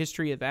you look at the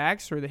history of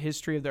Acts or the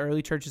history of the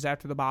early churches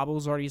after the Bible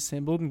was already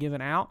assembled and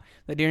given out,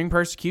 that during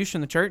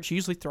persecution, the church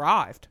usually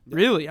thrived. Yep.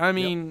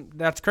 Really.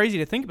 That's crazy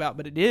to think about,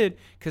 but it did,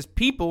 because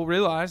people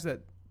realized that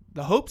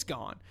the hope's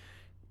gone.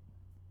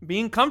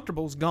 Being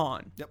comfortable is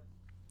gone. Yep.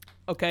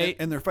 Okay.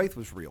 And their faith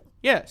was real.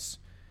 Yes.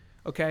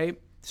 Okay.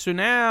 So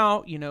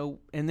now,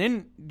 and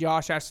then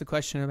Josh asked the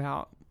question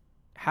about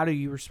how do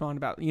you respond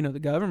about, the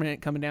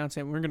government coming down and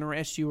saying, we're going to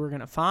arrest you, we're going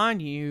to fine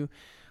you.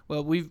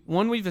 Well,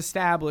 we've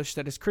established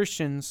that as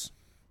Christians,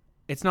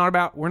 it's not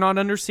about, we're not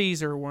under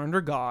Caesar, we're under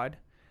God.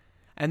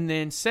 And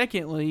then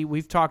secondly,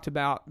 we've talked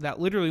about that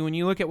literally when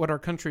you look at what our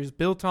country is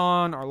built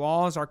on, our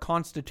laws, our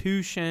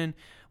Constitution,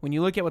 when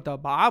you look at what the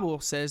Bible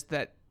says,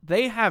 that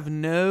they have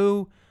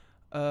no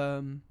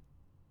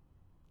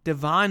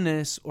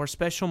divineness or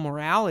special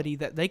morality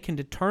that they can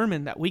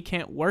determine that we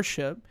can't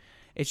worship.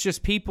 It's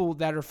just people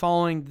that are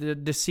following the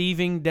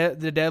deceiving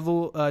the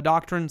devil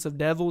doctrines of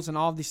devils and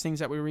all of these things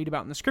that we read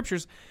about in the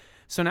scriptures.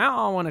 So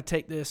now I want to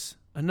take this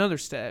another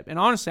step. And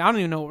honestly, I don't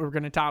even know what we're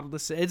going to title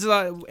this. It's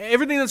like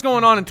everything that's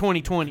going on in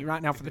 2020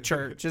 right now for the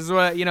church is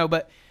what,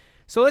 but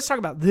so let's talk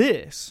about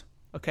this.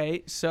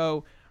 Okay.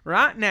 So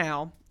right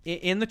now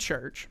in the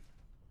church,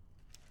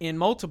 in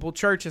multiple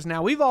churches,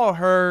 now we've all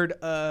heard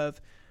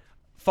of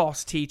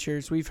false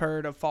teachers. We've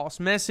heard of false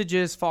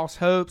messages, false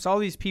hopes, all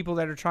these people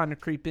that are trying to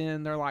creep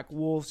in. They're like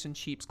wolves in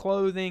sheep's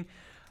clothing,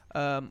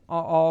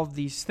 all of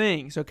these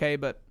things. Okay,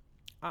 but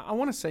I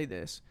want to say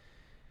this.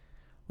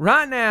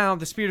 Right now,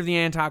 the spirit of the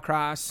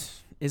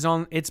Antichrist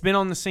it's been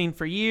on the scene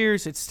for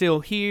years. It's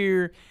still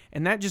here.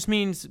 And that just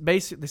means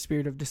basically the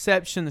spirit of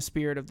deception, the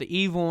spirit of the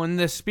evil, and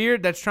the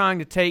spirit that's trying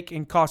to take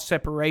and cause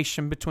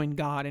separation between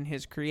God and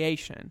His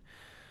creation.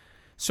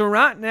 So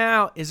right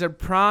now is a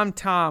prime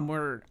time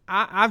where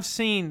I've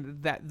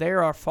seen that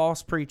there are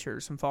false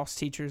preachers and false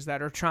teachers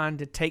that are trying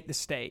to take the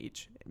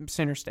stage,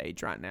 center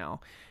stage right now.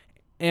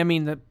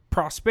 The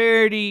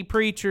prosperity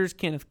preachers,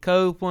 Kenneth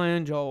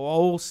Copeland,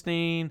 Joel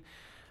Osteen.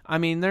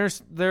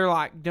 They're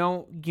like,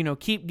 don't,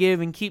 keep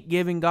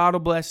giving, God will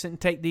bless it and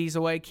take these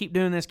away. Keep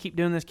doing this, keep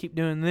doing this, keep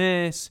doing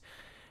this.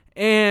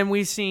 And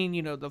we've seen,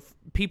 the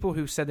people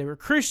who said they were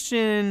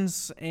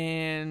Christians,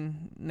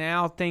 and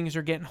now things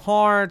are getting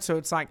hard. So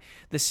it's like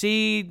the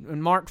seed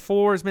in Mark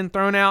 4 has been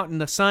thrown out,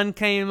 and the sun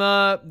came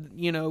up.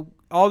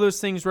 All those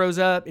things rose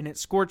up, and it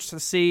scorched the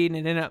seed, and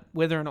it ended up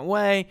withering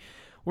away.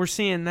 We're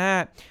seeing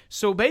that.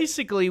 So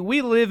basically,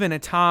 we live in a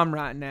time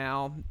right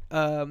now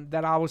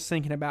that I was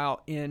thinking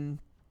about in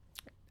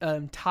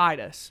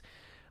Titus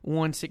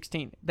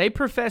 1:16. They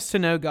profess to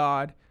know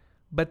God,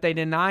 but they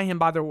deny Him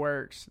by their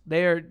works.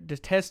 They are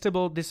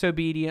detestable,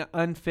 disobedient,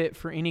 unfit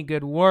for any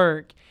good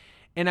work.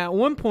 And at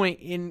one point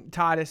in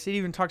Titus, it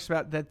even talks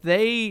about that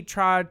they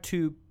tried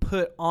to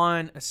put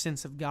on a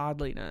sense of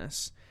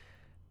godliness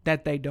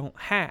that they don't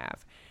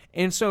have.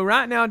 And so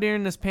right now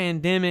during this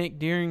pandemic,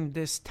 during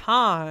this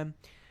time,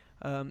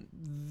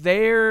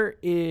 there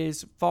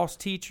is false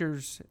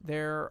teachers.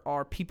 There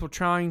are people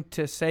trying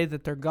to say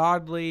that they're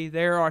godly.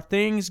 There are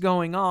things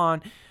going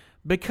on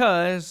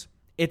because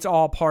it's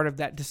all part of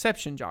that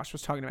deception Josh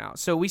was talking about.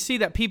 So we see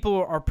that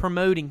people are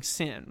promoting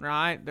sin,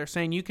 right? They're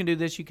saying you can do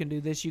this, you can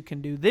do this, you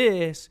can do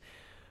this.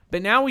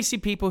 But now we see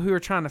people who are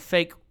trying to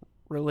fake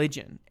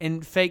religion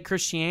and fake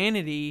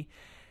Christianity,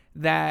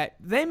 that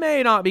they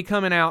may not be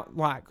coming out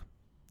like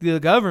the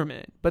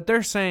government, but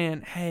they're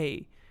saying,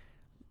 hey,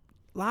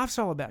 life's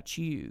all about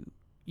you.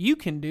 You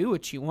can do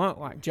what you want,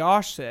 like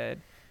Josh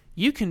said.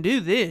 You can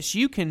do this,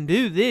 you can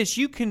do this,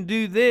 you can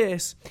do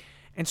this.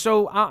 And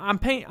so I'm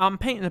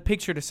painting a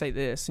picture to say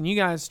this, and you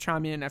guys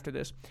chime in after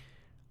this.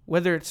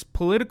 Whether it's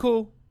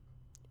political,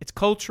 it's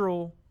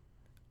cultural,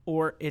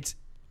 or it's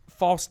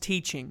false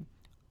teaching,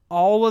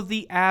 all of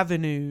the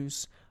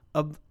avenues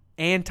of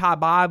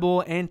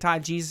anti-Bible,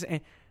 anti-Jesus,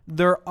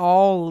 they're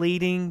all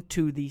leading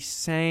to the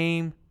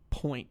same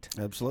point.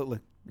 Absolutely.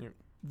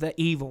 the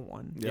evil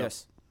one. Yep.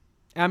 Yes.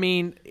 I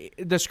mean,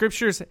 the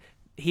scriptures,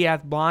 he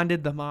hath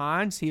blinded the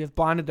minds, he hath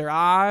blinded their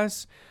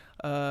eyes.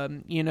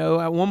 You know,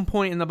 at one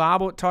point in the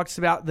Bible, it talks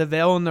about the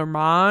veil in their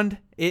mind.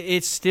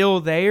 It's still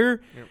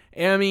there.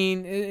 Yep. I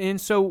mean, and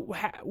so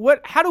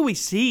how do we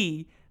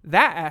see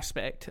that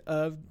aspect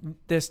of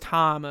this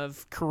time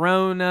of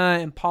Corona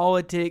and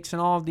politics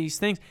and all of these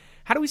things?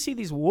 How do we see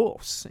these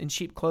wolves in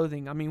sheep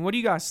clothing? I mean, what do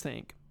you guys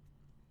think?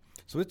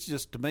 So it's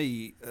just, to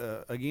me,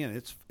 again,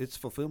 it's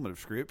fulfillment of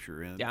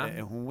Scripture, and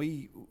when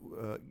we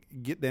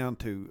get down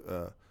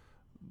to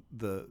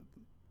the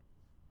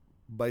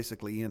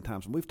basically end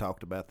times, and we've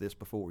talked about this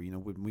before. You know,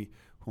 when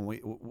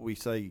we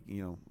say,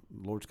 you know,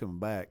 the Lord's coming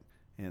back,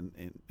 and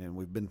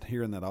we've been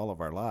hearing that all of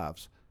our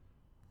lives.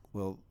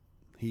 Well,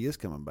 He is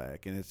coming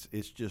back, and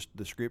it's just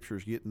the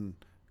Scriptures getting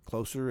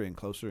closer and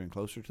closer and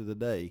closer to the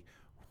day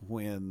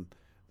when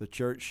the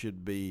church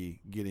should be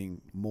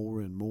getting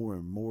more and more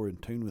and more in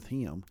tune with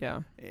Him.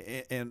 Yeah.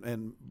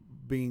 And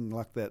being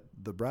like that,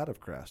 the bride of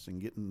Christ,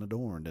 and getting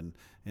adorned.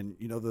 And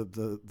you know,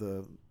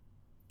 the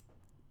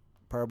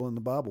parable in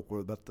the Bible where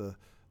about the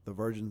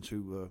virgins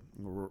who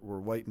were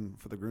waiting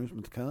for the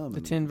groomsmen to come.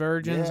 The 10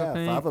 virgins, yeah, I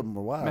think. 5 of them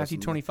were wise. Matthew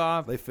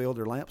 25. They filled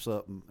their lamps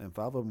up, and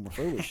 5 of them were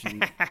foolish.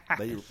 And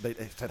they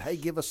said, "Hey,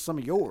 give us some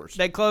of yours."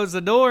 They closed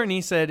the door, and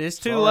he said, "It's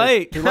too Sorry,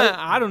 late. too late.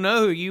 I don't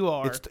know who you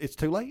are." It's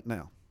too late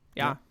now.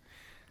 Yeah.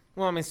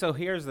 Well, I mean, so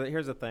here's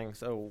the thing.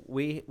 So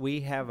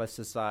we have a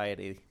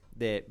society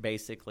that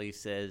basically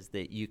says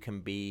that you can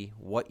be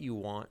what you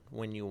want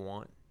when you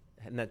want,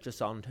 and not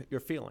just on your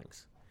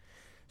feelings.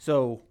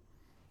 So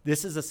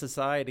this is a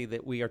society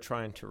that we are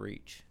trying to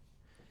reach.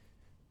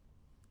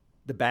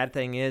 The bad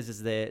thing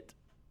is that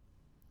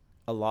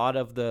a lot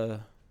of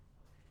the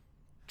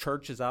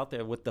churches out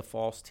there with the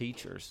false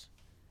teachers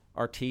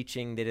are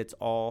teaching that it's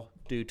all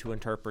due to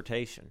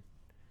interpretation.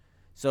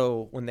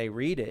 So when they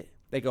read it,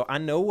 they go, I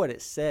know what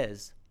it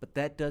says, but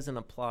that doesn't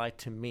apply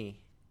to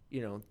me.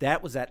 You know,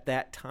 that was at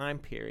that time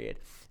period.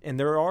 And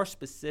there are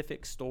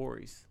specific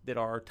stories that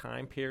are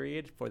time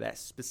period for that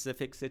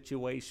specific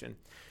situation.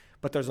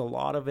 But there's a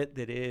lot of it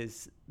that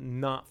is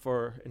not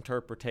for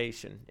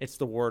interpretation. It's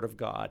the Word of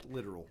God.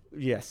 Literal.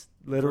 Yes,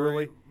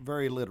 literally. Very,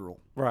 very literal.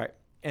 Right.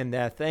 And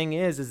the thing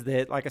is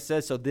that, like I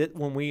said, so that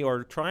when we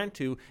are trying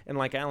to, and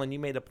like Alan, you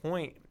made a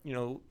point, you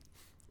know,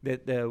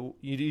 that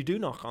you do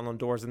knock on the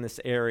doors in this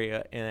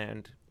area,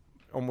 and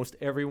almost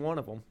every one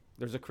of them,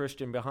 there's a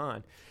Christian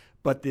behind.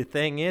 But the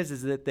thing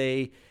is that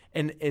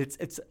and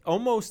it's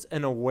almost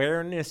an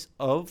awareness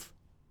of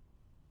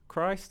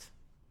Christ,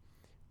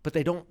 but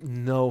they don't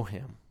know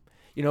Him.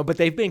 You know, but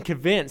they've been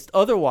convinced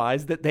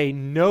otherwise that they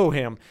know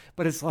Him.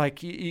 But it's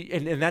like,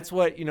 and that's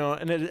what, you know,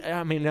 and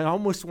I mean, I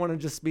almost want to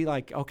just be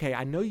like, okay,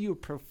 I know you're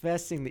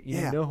professing that you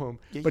know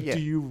Him, but do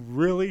you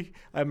really?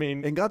 I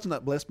mean. And God's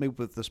not blessed me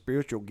with the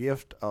spiritual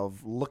gift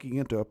of looking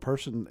into a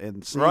person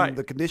and seeing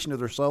the condition of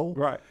their soul.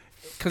 Right.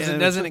 Because it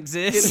doesn't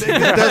exist.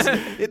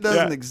 It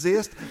doesn't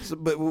exist. So,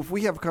 but if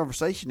we have a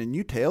conversation and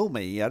you tell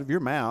me out of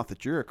your mouth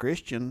that you're a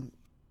Christian,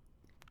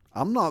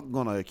 I'm not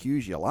going to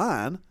accuse you of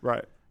lying.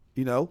 Right.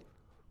 You know.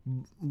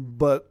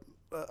 But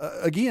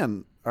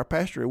again, our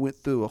pastor went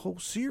through a whole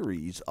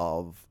series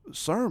of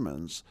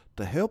sermons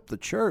to help the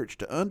church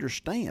to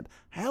understand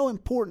how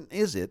important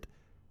is it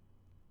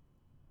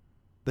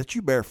that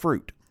you bear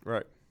fruit.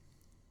 Right.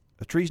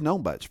 A tree's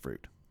known by its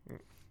fruit.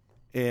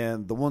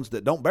 And the ones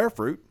that don't bear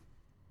fruit.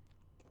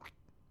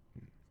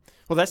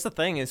 Well, that's the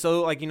thing. And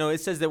so, like, you know, it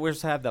says that we're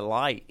supposed to have the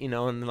light, you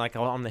know, and like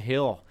on the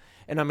hill.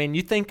 And I mean,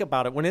 you think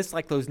about it, when it's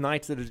like those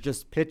nights that are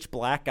just pitch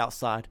black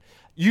outside,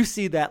 you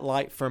see that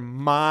light for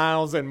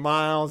miles and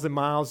miles and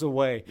miles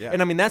away. Yeah.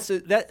 And I mean,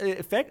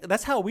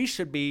 that's how we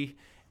should be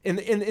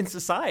in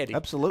society.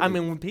 Absolutely. I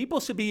mean, when people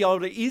should be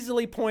able to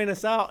easily point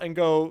us out and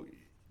go,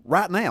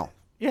 right now.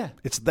 Yeah.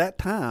 It's that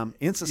time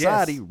in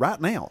society right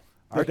now.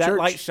 Our that church,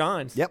 light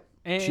shines. Yep.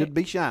 And should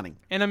be shining.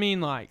 And I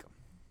mean, like,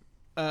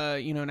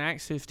 you know, in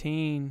Acts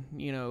 15,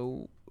 you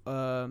know,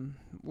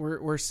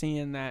 we're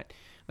seeing that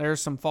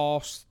there's some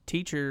false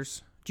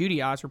teachers,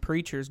 Judaizer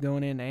preachers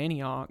going into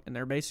Antioch, and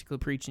they're basically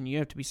preaching you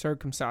have to be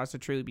circumcised to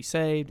truly be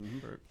saved.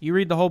 Mm-hmm. You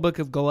read the whole book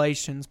of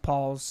Galatians,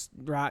 Paul's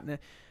writing it.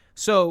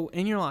 So,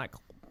 and you're like,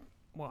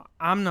 well,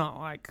 I'm not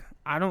like,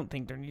 I don't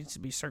think there needs to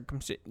be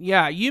circumcision.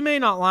 Yeah, you may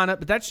not line up,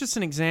 but that's just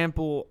an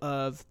example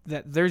of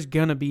that there's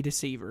going to be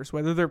deceivers.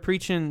 Whether they're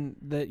preaching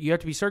that you have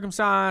to be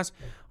circumcised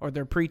or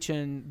they're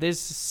preaching this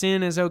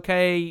sin is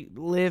okay,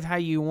 live how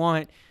you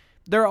want.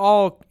 They're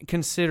all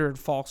considered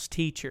false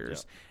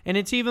teachers. Yeah. And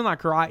it's even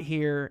like right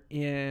here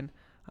in,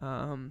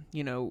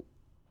 you know,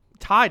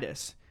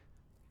 Titus.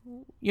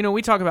 You know,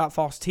 we talk about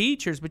false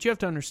teachers, but you have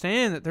to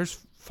understand that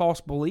there's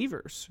false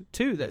believers,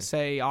 too, that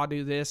say, I'll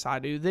do this, I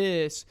do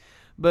this.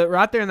 But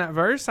right there in that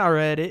verse I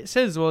read, it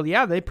says, well,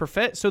 yeah, they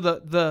profess. So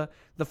the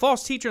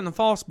false teacher and the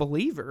false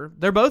believer,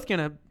 they're both going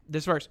to,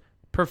 this verse,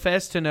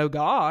 profess to know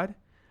God,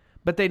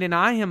 but they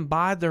deny Him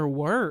by their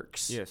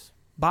works. Yes.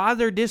 By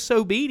their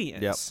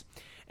disobedience.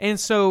 Yep. And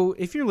so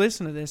if you're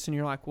listening to this and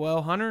you're like,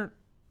 well, Hunter,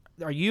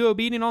 are you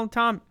obedient all the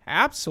time?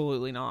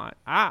 Absolutely not.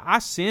 I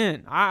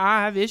sin.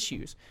 I have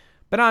issues.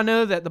 But I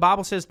know that the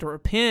Bible says to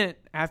repent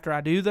after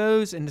I do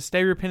those and to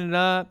stay repented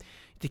up,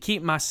 to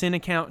keep my sin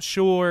account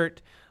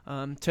short,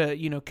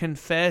 to,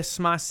 confess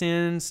my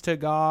sins to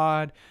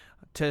God,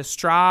 to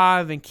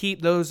strive and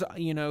keep those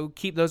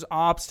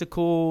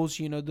obstacles,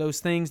 those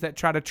things that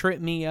try to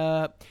trip me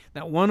up,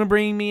 that want to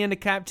bring me into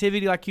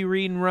captivity like you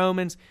read in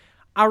Romans.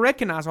 I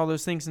recognize all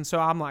those things, and so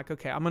I'm like,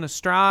 okay, I'm going to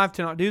strive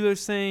to not do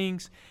those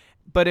things.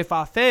 But if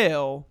I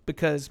fail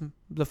because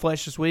the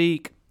flesh is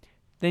weak,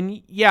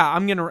 then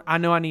I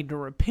know I need to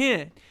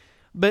repent.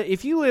 But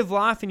if you live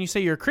life and you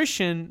say you're a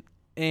Christian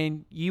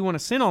and you want to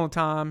sin all the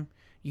time,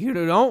 you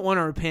don't want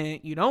to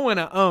repent, you don't want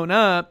to own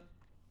up.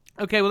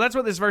 Okay, well, that's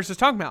what this verse is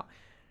talking about.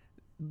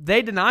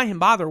 They deny him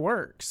by their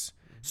works.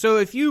 So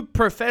if you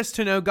profess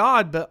to know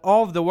God, but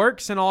all of the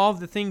works and all of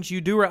the things you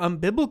do are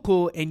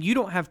unbiblical and you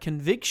don't have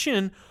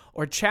conviction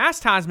or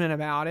chastisement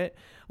about it,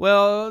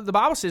 well, the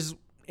Bible says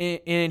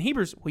in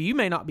Hebrews, well, you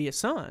may not be a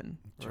son.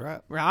 That's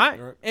right.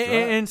 Right?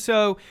 And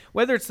so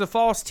whether it's the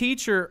false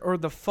teacher or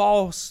the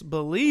false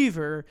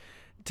believer,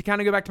 to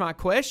kind of go back to my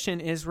question,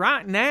 is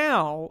right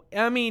now,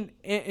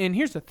 and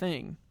here's the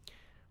thing.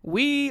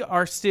 We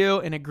are still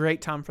in a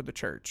great time for the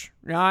church,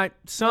 right?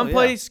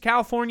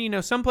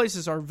 California, some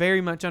places are very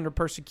much under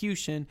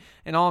persecution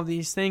and all of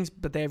these things,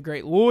 but they have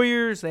great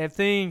lawyers, they have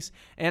things,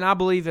 and I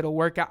believe it'll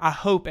work out. I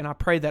hope and I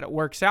pray that it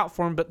works out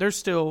for them, but they're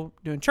still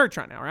doing church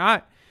right now,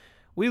 right?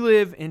 We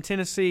live in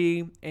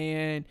Tennessee,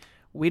 and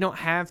we don't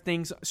have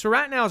things. So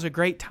right now is a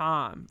great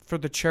time for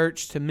the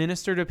church to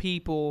minister to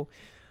people,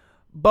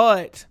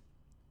 but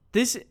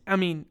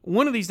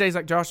one of these days,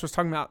 like Josh was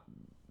talking about,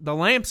 the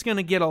lamp's going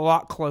to get a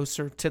lot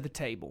closer to the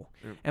table.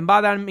 Yep. And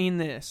by that I mean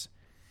this.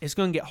 It's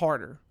going to get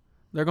harder.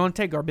 They're going to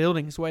take our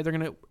buildings away. They're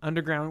going to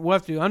underground. We'll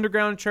have to do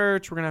underground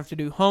church. We're going to have to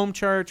do home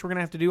church. We're going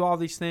to have to do all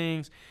these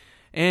things.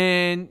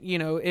 And,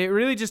 it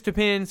really just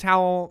depends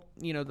how,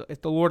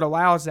 if the Lord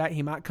allows that.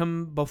 He might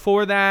come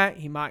before that.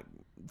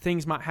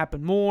 Things might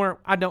happen more.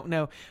 I don't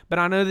know. But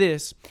I know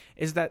this,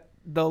 is that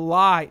the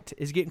light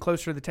is getting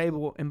closer to the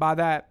table. And by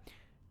that,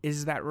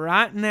 is that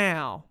right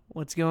now,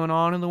 what's going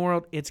on in the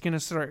world, it's going to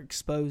start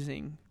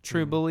exposing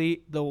true belief,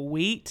 the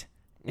wheat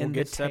and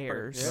the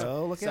tares. Yeah.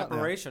 So look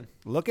Separation.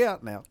 Out now. Look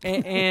out now.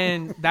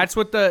 And that's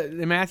what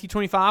in Matthew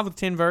 25 with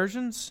 10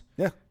 virgins.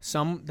 Yeah.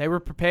 Some, they were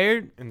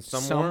prepared. And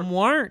some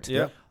weren't.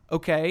 Yeah.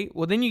 Okay.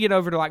 Well, then you get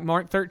over to like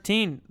Mark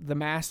 13. The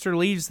master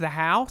leaves the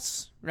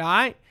house,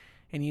 right?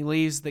 And he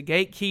leaves the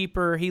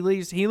gatekeeper. He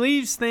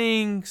leaves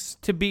things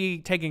to be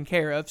taken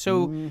care of.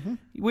 So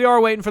we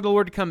are waiting for the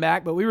Lord to come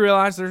back, but we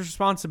realize there's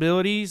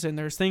responsibilities and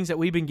there's things that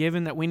we've been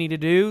given that we need to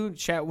do.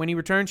 When he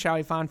returns, shall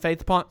he find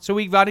faith upon? So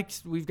we've got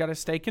to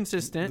stay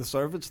consistent. The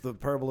servants, the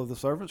parable of the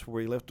servants,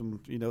 where he left them,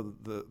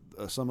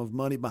 the sum of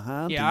money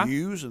behind to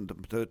use and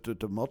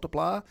to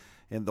multiply,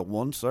 and the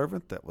one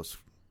servant that was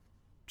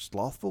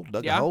slothful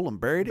dug a hole and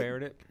buried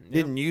it.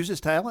 Didn't use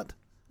his talent.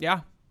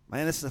 Yeah,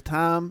 man, this is a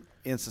time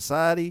in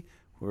society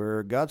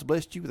where God's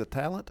blessed you with a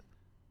talent,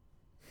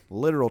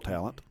 literal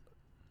talent,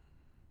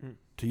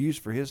 to use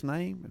for his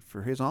name and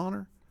for his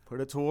honor. Put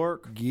it to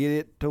work. Get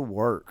it to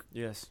work.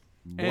 Yes.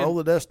 Blow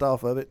the dust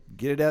off of it.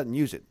 Get it out and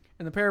use it.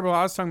 In the parable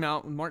I was talking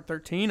about in Mark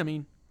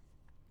 13,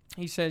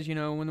 he says,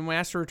 when the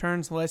master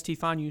returns, lest he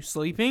find you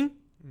sleeping.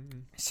 Mm-hmm.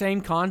 Same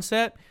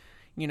concept.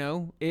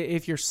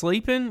 If you're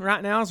sleeping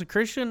right now as a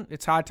Christian,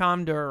 it's high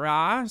time to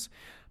arise.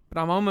 But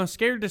I'm almost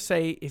scared to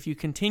say if you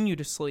continue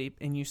to sleep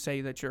and you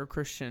say that you're a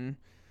Christian,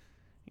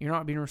 you're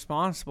not being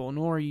responsible,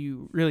 nor are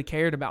you really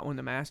cared about when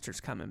the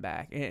master's coming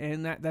back.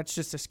 And that's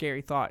just a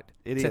scary thought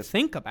to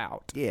think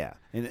about. Yeah.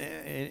 And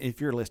if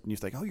you're listening, you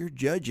think, oh, you're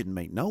judging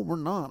me. No, we're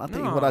not. I'll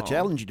tell you what I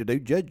challenge you to do.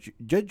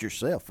 Judge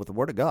yourself with the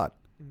Word of God.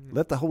 Mm-hmm.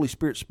 Let the Holy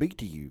Spirit speak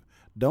to you.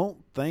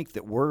 Don't think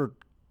that we're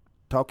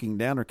talking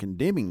down or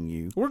condemning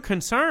you. We're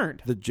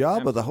concerned. The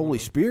job of the Holy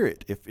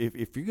Spirit,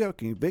 if you got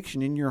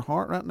conviction in your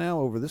heart right now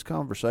over this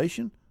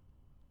conversation,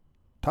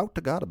 talk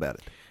to God about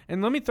it.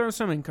 And let me throw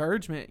some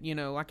encouragement.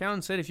 Like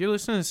Alan said, if you're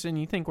listening to this and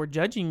you think we're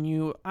judging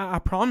you, I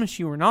promise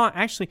you we're not.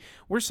 Actually,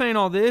 we're saying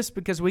all this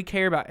because we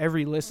care about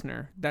every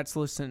listener that's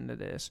listening to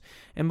this.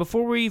 And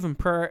before we even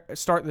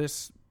start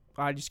this,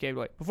 I just gave it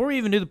away. Before we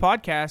even do the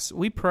podcast,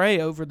 we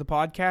pray over the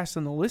podcast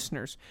and the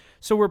listeners.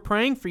 So we're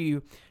praying for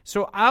you.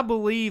 So I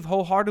believe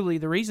wholeheartedly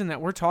the reason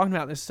that we're talking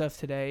about this stuff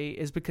today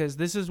is because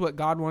this is what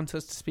God wants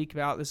us to speak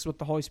about. This is what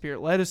the Holy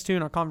Spirit led us to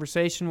in our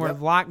conversation. We're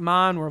of like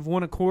mind. We're of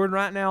one accord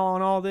right now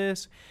on all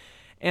this.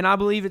 And I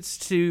believe it's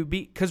to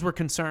be because we're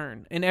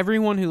concerned. And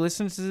everyone who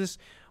listens to this,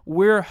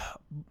 we're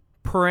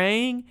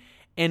praying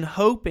and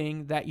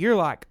hoping that you're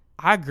like,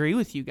 I agree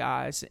with you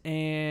guys,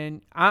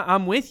 and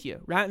I'm with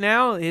you. Right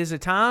now is a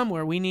time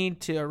where we need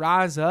to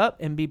rise up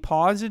and be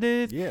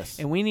positive, yes,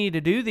 and we need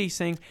to do these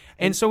things.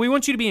 And so we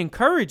want you to be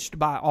encouraged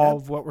by all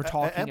of what we're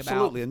talking about.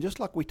 Absolutely, and just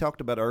like we talked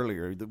about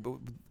earlier,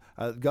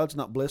 God's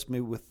not blessed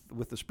me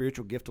with the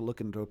spiritual gift to look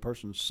into a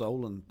person's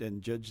soul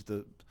and judge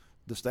the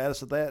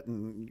status of that,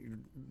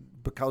 and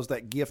because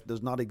that gift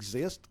does not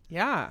exist.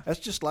 Yeah. That's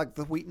just like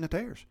the wheat and the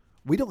tares.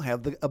 we don't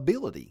have the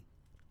ability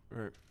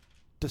Right.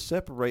 to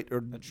separate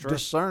or That's true.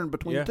 discern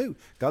between Yeah. the two.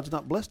 God's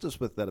not blessed us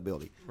with that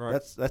ability.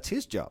 Right. That's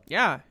His job.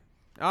 Yeah.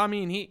 I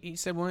mean, he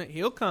said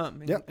he'll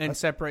come and, Yep. and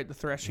separate the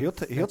threshing. He'll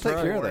take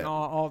care of and that.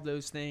 all of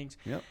those things.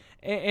 Yep.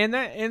 And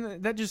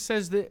that just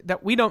says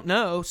that we don't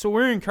know. So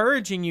we're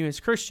encouraging you as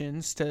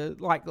Christians to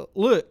like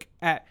look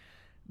at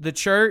the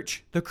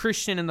church, the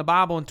Christian, and the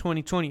Bible in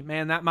 2020.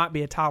 Man, that might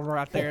be a title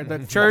right there.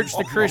 The church,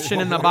 the Christian,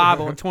 and the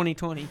Bible in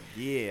 2020.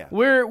 Yeah.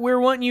 We're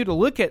wanting you to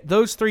look at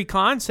those three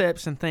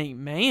concepts and think,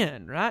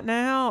 man, right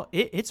now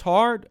it's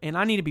hard, and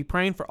I need to be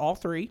praying for all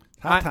three.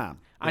 High time.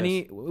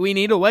 We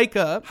need to wake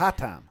up. High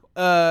time.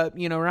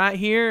 Right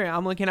here,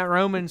 I'm looking at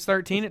Romans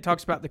 13. It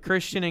talks about the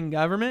Christian and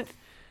government.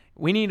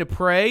 We need to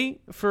pray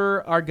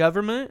for our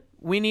government.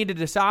 We need to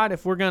decide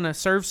if we're going to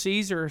serve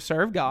Caesar or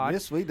serve God.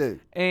 Yes, we do.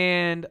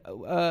 And,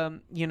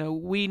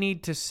 we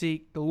need to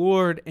seek the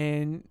Lord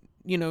and,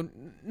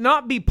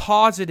 not be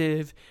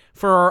positive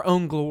for our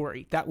own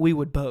glory that we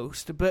would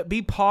boast, but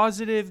be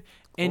positive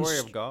and Glory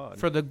of God.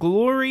 for the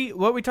glory,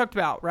 what we talked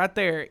about right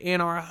there,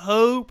 in our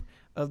hope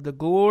of the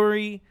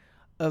glory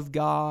of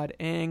God.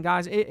 And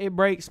guys, it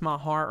breaks my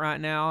heart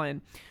right now.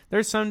 And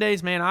there's some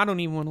days, man, I don't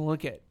even want to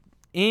look at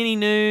any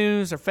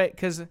news or fake,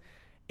 because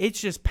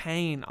it's just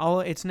pain.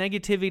 It's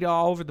negativity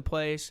all over the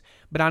place.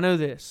 But I know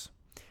this,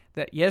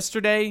 that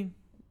yesterday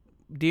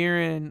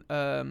during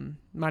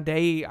my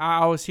day,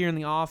 I was here in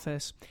the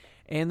office,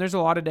 and there's a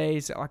lot of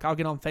days that, like, I'll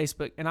get on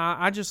Facebook and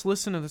I just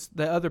listen to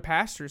the other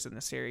pastors in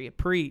this area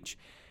preach.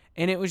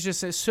 And it was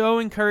just so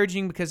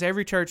encouraging, because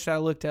every church that I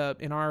looked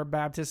up in our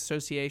Baptist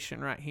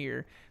Association right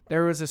here,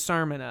 there was a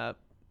sermon up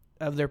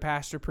of their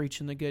pastor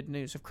preaching the good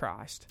news of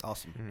Christ.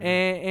 Awesome. Mm-hmm.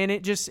 And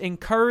it just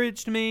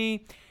encouraged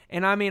me.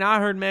 And I mean, I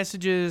heard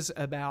messages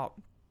about,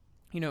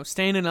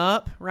 standing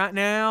up right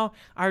now.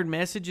 I heard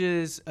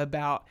messages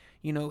about,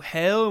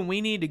 hell, and we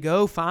need to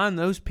go find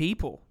those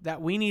people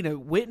that we need to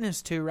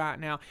witness to right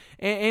now.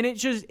 And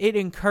it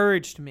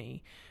encouraged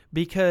me,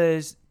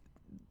 because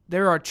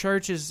there are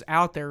churches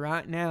out there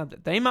right now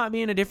that they might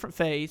be in a different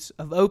phase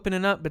of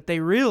opening up, but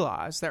they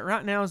realize that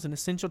right now is an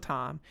essential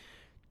time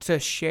to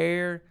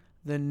share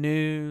the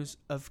news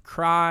of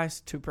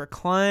Christ, to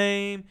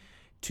proclaim,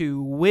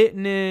 to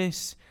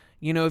witness.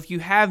 If you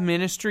have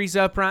ministries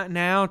up right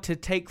now, to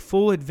take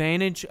full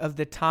advantage of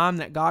the time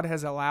that God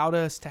has allowed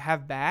us to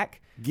have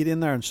back. Get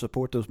in there and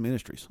support those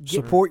ministries.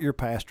 Support your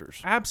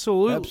pastors.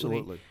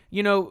 Absolutely.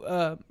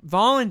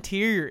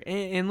 Volunteer.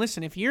 And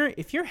listen, if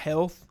your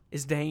health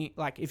is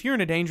if you're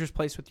in a dangerous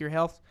place with your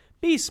health,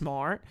 be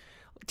smart.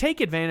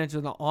 Take advantage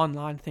of the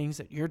online things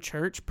that your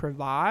church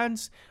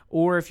provides,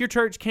 or if your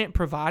church can't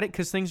provide it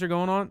because things are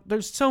going on,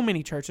 there's so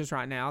many churches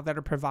right now that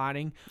are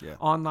providing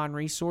online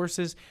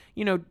resources.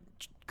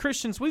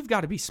 Christians, we've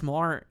got to be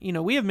smart.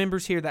 We have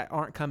members here that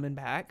aren't coming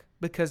back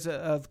because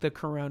of the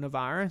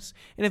coronavirus.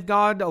 And if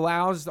God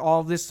allows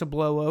all this to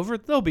blow over,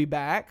 they'll be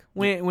back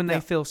when they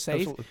feel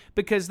safe. Absolutely.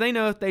 Because they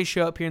know if they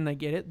show up here and they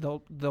get it,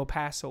 they'll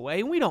pass away.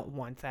 And we don't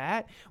want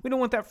that. We don't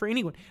want that for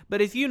anyone. But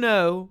if you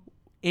know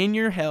in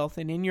your health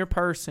and in your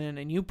person,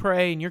 and you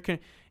pray, and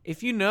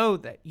if you know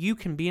that you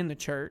can be in the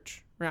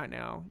church right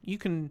now, you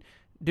can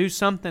do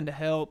something to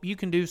help, you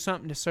can do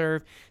something to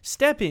serve,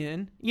 step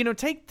in,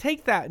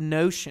 take that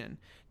notion,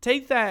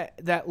 take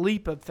that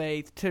leap of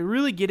faith to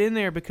really get in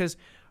there. Because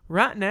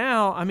right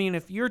now, I mean,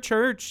 if your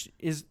church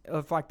if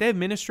they have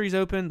ministries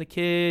open, the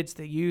kids,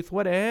 the youth,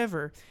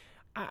 whatever,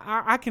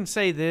 I can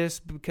say this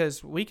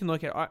because we can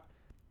look at,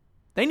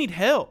 they need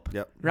help,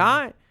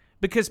 right?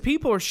 Because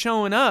people are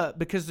showing up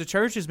because the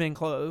church has been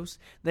closed.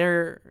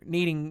 They're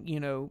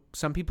needing,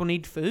 some people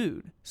need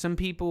food. Some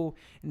people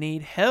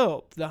need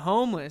help. The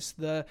homeless,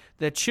 the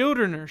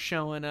children are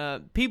showing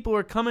up. People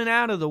are coming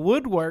out of the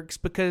woodworks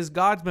because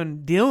God's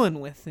been dealing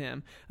with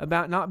them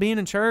about not being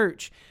in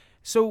church.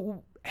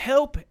 So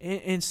help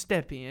and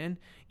step in.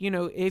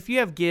 If you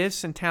have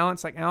gifts and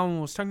talents like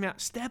Alan was talking about,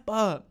 step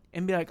up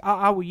and be like,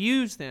 I will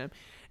use them.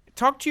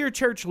 Talk to your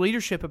church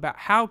leadership about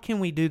how can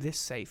we do this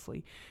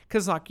safely.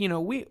 Because,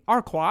 we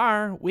have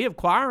choir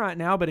right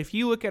now, but if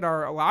you look at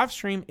our live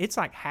stream, it's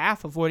like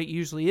half of what it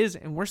usually is,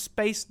 and we're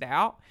spaced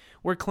out.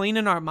 We're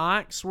cleaning our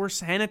mics. We're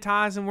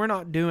sanitizing. We're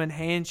not doing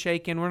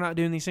handshaking. We're not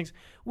doing these things.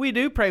 We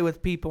do pray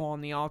with people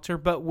on the altar,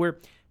 but we're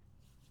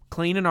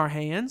cleaning our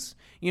hands.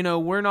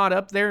 We're not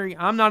up there.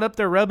 I'm not up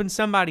there rubbing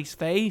somebody's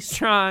face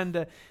trying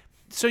to.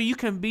 So you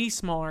can be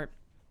smart.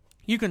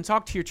 You can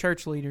talk to your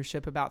church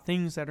leadership about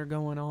things that are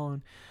going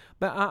on.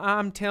 But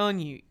I'm telling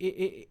you,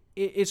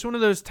 it's one of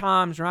those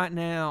times right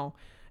now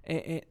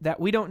that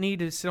we don't need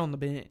to sit on the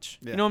bench.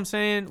 Yeah. You know what I'm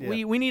saying?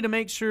 Yeah. We need to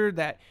make sure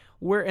that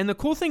and the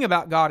cool thing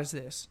about God is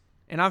this,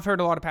 and I've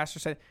heard a lot of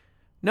pastors say,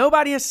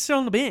 nobody has to sit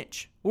on the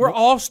bench. We're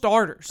all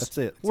starters. That's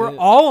it. We're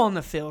all on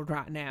the field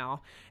right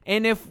now.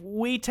 And if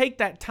we take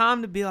that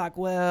time to be like,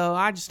 well,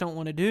 I just don't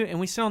want to do it, and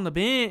we sit on the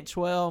bench,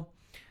 well,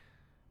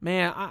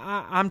 Man,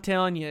 I'm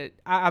telling you,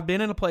 I've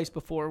been in a place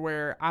before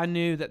where I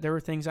knew that there were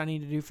things I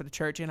needed to do for the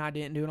church, and I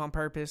didn't do it on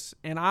purpose.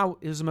 And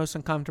it was the most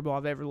uncomfortable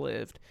I've ever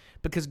lived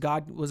because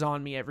God was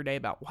on me every day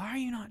about, why are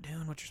you not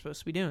doing what you're supposed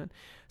to be doing?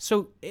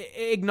 So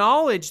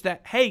acknowledge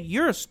that, hey,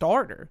 you're a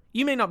starter.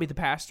 You may not be the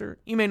pastor.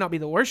 You may not be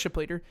the worship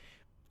leader.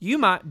 You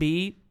might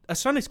be a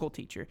Sunday school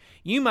teacher.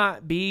 You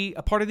might be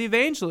a part of the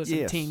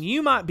evangelism team.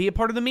 You might be a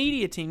part of the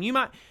media team.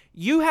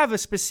 You have a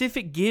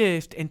specific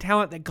gift and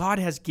talent that God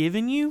has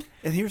given you.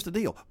 And here's the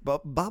deal.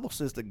 Bible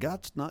says that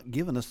God's not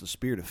given us the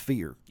spirit of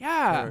fear.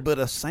 Yeah. But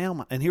a sound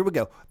mind. And here we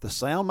go. The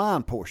sound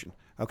mind portion.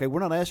 Okay,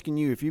 we're not asking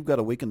you if you've got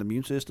a weakened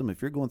immune system,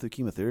 if you're going through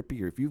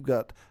chemotherapy, or if you've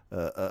got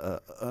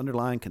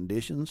underlying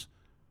conditions.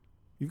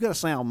 You've got a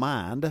sound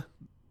mind.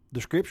 The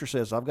Scripture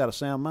says, I've got a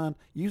sound mind.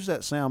 Use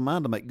that sound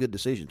mind to make good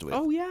decisions with.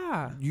 Oh,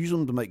 yeah. Use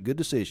them to make good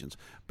decisions.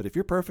 But if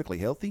you're perfectly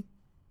healthy,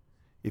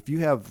 if you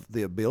have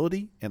the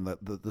ability and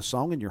the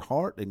song in your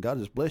heart, and God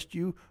has blessed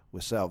you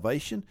with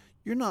salvation,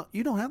 you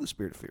don't have the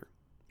spirit of fear.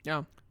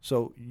 Yeah.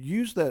 So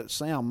use that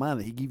sound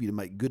mind that He gave you to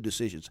make good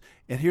decisions.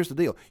 And here's the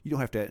deal. You don't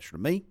have to answer to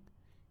me.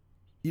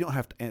 You don't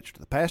have to answer to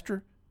the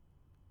pastor.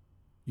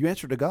 You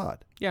answer to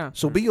God. Yeah.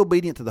 So be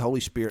obedient to the Holy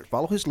Spirit.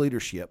 Follow His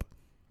leadership.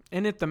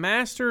 And if the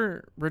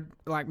master,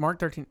 like Mark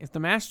 13, if the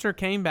master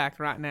came back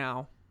right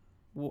now,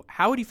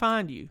 how would he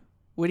find you?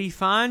 Would he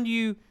find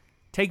you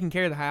taking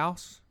care of the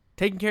house,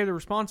 taking care of the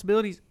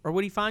responsibilities, or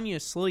would he find you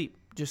asleep,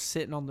 just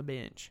sitting on the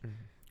bench? Mm-hmm.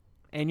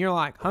 And you're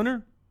like,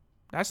 Hunter,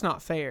 that's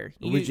not fair.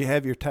 Would you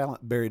have your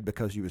talent buried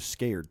because you was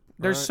scared?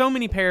 There's so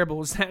many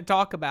parables that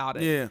talk about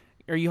it. Yeah.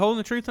 Are you holding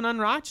the truth in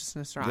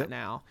unrighteousness right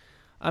now?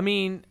 I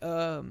mean,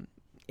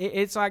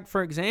 it's like,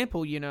 for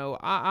example,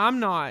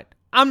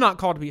 I'm not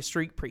called to be a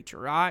street preacher,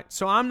 right?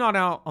 So I'm not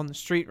out on the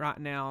street right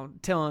now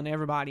telling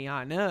everybody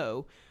I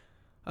know.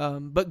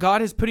 But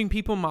God is putting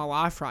people in my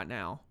life right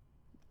now.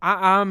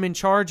 I'm in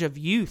charge of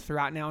youth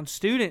right now and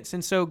students.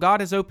 And so God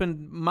has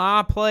opened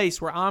my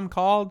place where I'm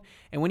called.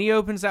 And when He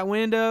opens that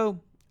window,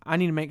 I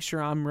need to make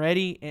sure I'm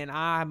ready and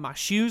I have my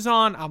shoes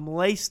on, I'm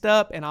laced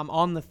up, and I'm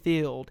on the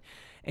field.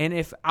 And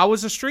if I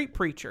was a street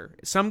preacher,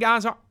 some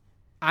guys are,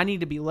 I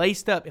need to be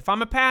laced up. If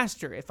I'm a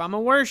pastor, if I'm a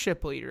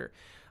worship leader,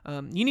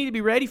 you need to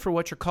be ready for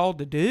what you're called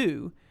to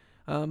do.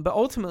 But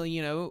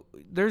ultimately,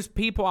 there's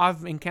people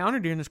I've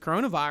encountered during this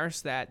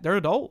coronavirus that they're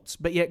adults,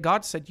 but yet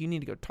God said, you need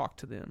to go talk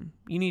to them.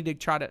 You need to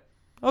try to,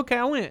 okay,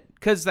 I went,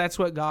 because that's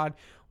what God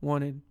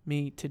wanted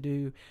me to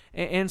do.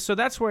 And so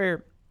that's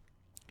where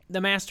the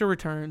master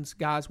returns,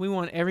 guys. We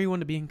want everyone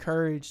to be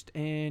encouraged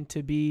and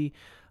to be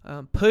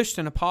pushed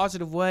in a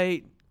positive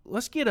way.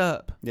 Let's get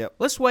up. Yep.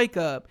 Let's wake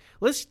up.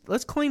 Let's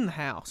clean the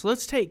house.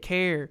 Let's take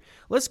care.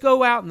 Let's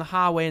go out in the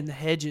highway and the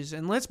hedges,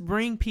 and let's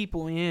bring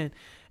people in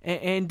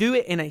and do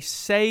it in a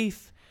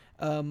safe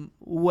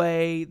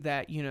way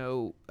that,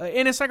 and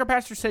it's like our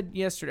pastor said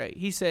yesterday.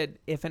 He said,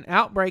 if an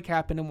outbreak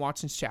happened in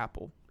Watson's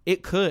Chapel,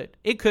 it could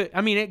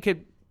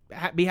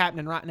be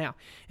happening right now.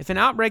 If an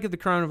outbreak of the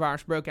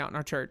coronavirus broke out in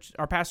our church,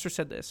 our pastor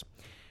said this: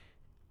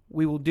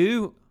 we will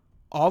do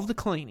all of the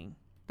cleaning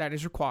that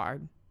is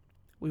required.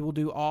 We will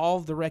do all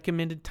the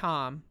recommended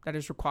time that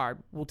is required.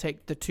 We'll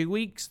take the 2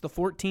 weeks, the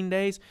 14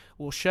 days.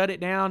 We'll shut it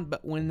down.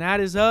 But when that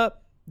is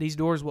up, these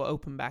doors will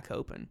open back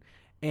open.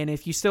 And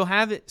if you still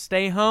have it,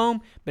 stay home.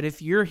 But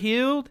if you're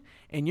healed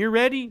and you're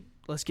ready,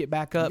 let's get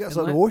back up. You got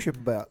something to worship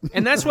about.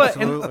 And that's what.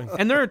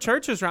 and there are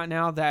churches right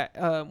now that,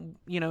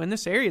 in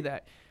this area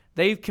that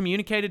they've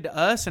communicated to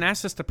us and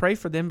asked us to pray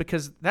for them,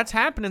 because that's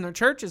happened in their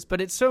churches.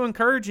 But it's so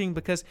encouraging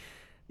because,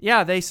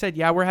 they said,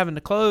 we're having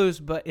to close,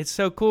 but it's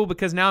so cool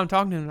because now I'm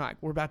talking to them like,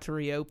 we're about to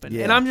reopen.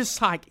 Yeah. And I'm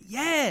just like,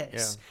 yes.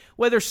 Yeah.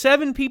 Whether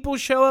 7 people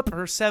show up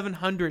or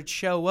 700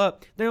 show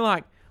up, they're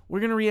like,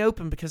 we're going to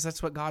reopen because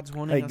that's what God's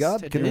wanting us to do. Hey,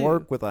 God can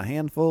work with a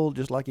handful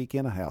just like He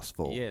can a house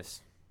full.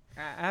 Yes.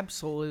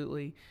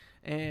 Absolutely.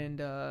 And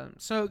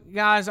so,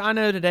 guys, I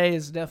know today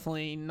is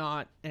definitely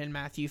not in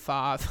Matthew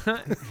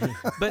 5,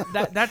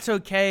 but that's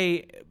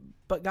okay.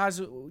 But,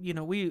 guys,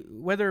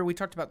 whether we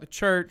talked about the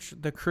church,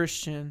 the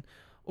Christian,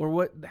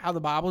 or how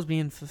the Bible's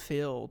being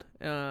fulfilled,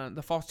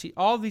 the false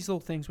all of these little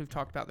things we've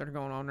talked about that are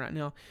going on right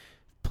now,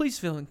 please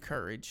feel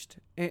encouraged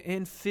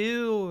and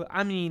feel,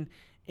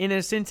 in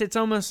a sense, it's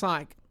almost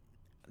like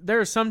there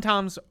are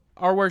sometimes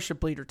our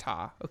worship leader,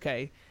 Ty,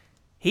 okay,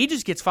 he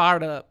just gets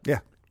fired up. Yeah.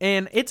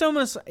 And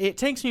it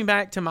takes me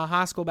back to my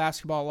high school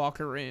basketball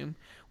locker room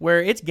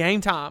where it's game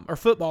time, or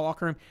football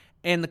locker room,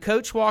 and the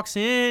coach walks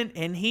in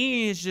and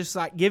he is just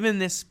like giving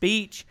this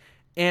speech.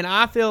 And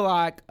I feel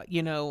like,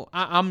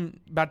 I'm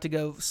about to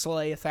go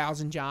slay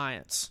 1,000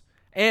 giants.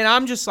 And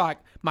I'm just like,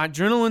 my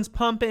adrenaline's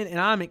pumping and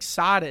I'm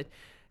excited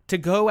to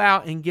go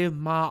out and give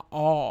my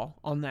all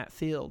on that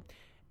field.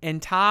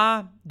 And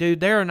Ty,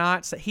 dude, there are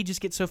nights that he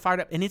just gets so fired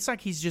up. And it's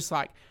like he's just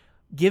like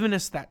giving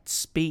us that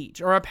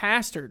speech, or a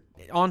pastor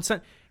on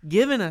Sunday,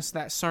 giving us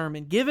that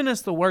sermon, giving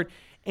us the word,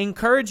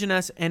 encouraging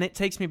us. And it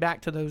takes me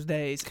back to those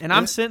days. And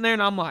I'm sitting there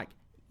and I'm like,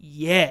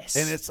 yes.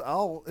 And it's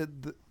all...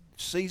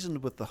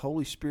 seasoned with the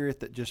Holy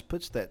Spirit that just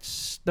puts that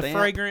stamp, the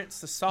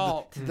fragrance, the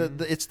salt.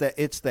 It's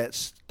that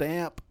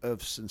stamp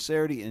of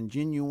sincerity and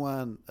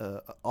genuine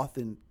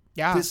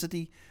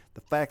authenticity.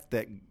 The fact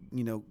that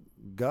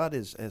God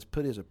has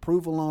put His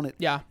approval on it.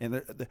 Yeah.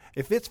 And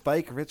if it's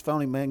fake or if it's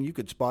phony, man, you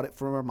could spot it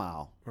from a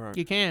mile. Right.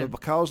 You can. But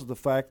because of the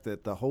fact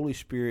that the Holy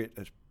Spirit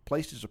has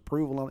placed His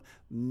approval on it,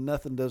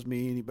 nothing does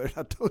me any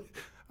better.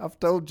 I've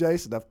told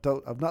Jason.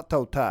 I've not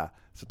told Ty.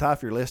 So Ty,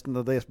 if you're listening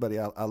to this, buddy,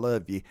 I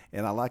love you,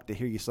 and I like to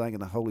hear you singing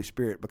the Holy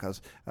Spirit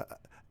because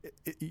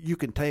you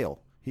can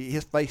tell.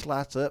 His face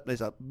lights up. There's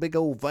a big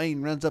old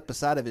vein runs up the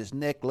side of his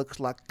neck. Looks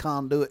like a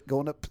conduit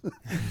going up.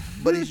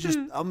 But it's just,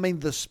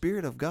 the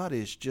Spirit of God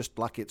is just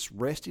like it's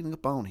resting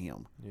upon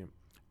him. Yeah.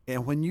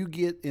 And when you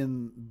get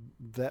in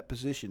that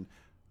position,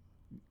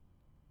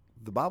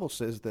 the Bible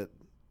says that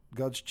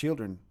God's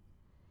children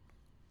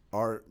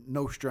are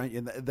no stranger,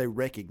 and they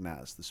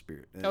recognize the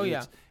Spirit. And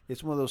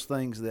it's one of those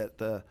things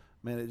that,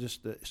 it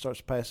just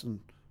starts passing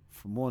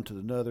from one to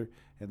another,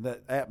 and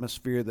that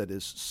atmosphere that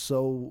is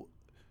so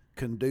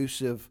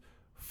conducive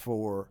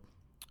for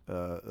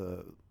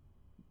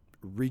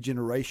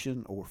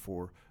regeneration or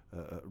for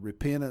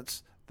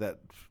repentance, that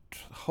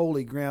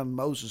holy ground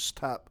Moses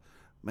type,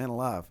 man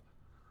alive,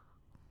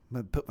 I'm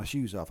going to put my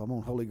shoes off, I'm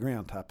on holy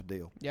ground type of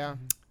deal. Yeah.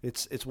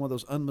 It's one of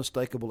those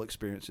unmistakable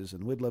experiences,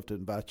 and we'd love to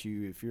invite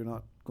you, if you're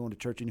not going to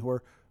church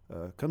anywhere,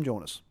 come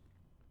join us.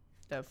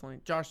 Definitely.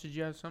 Josh, did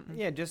you have something?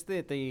 Yeah, just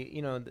the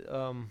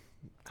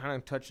kind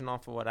of touching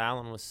off of what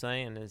Alan was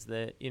saying is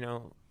that,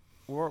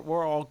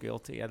 we're all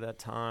guilty at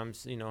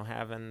times,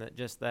 having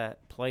just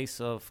that place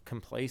of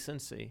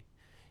complacency,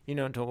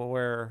 to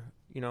where,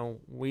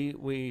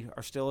 we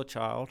are still a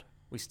child,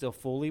 we still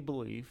fully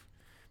believe,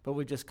 but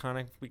we just kind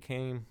of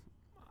became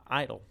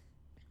idle.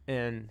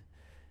 And,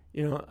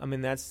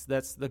 that's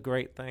the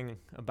great thing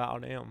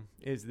about him,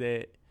 is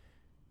that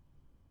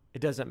it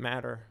doesn't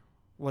matter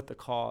what the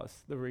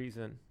cause, the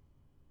reason,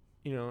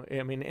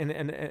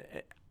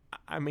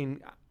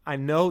 I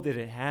know that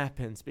it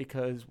happens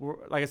because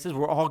like I said,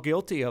 we're all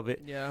guilty of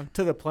it. Yeah.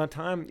 To the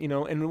time,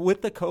 and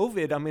with the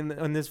COVID,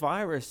 and this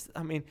virus,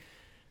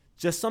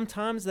 just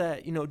sometimes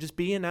that, just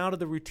being out of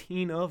the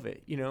routine of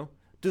it, do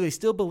they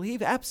still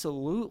believe?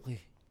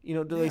 Absolutely.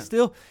 Do they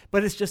still,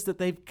 but it's just that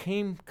they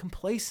became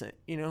complacent,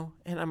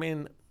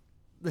 and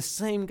the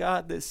same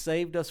God that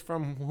saved us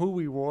from who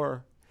we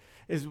were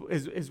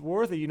is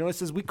worthy. It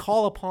says we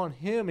call upon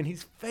him and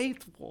he's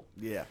faithful.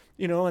 Yeah.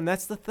 And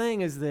that's the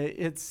thing, is that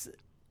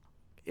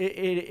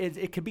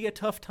it could be a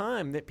tough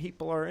time that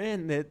people are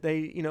in, that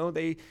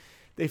they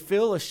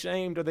feel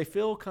ashamed, or they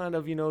feel kind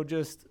of,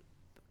 just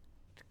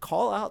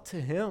call out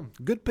to him.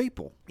 Good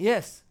people.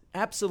 Yes,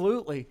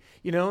 absolutely.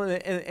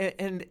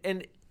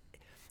 And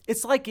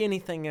it's like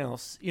anything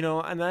else,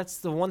 and that's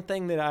the one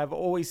thing that I've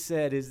always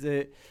said, is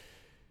that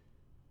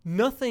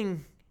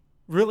nothing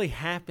really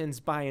happens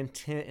by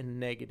intent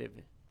and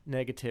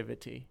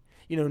negativity.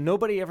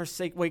 Nobody ever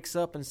wakes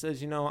up and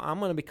says, I'm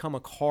going to become a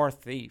car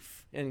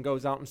thief, and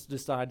goes out and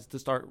decides to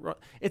start.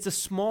 It's a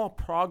small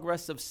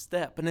progressive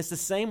step. And it's the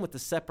same with the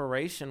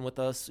separation with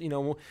us.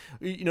 No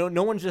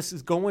one just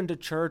is going to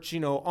church,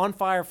 on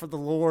fire for the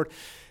Lord,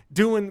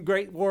 doing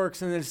great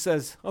works, and it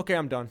says, okay,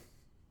 I'm done.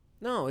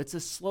 No, it's a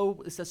slow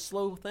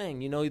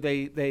thing.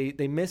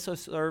 They miss a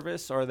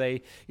service, or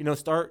they,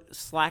 start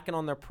slacking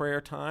on their prayer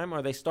time,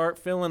 or they start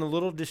feeling a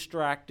little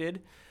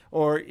distracted,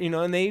 or,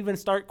 and they even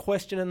start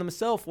questioning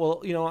themselves.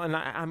 Well,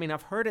 and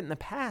I've heard it in the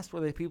past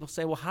where people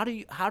say, well, how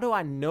do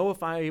I know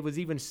if I was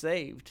even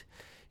saved?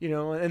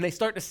 And they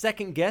start to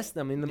second guess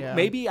them. And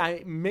maybe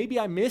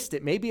I missed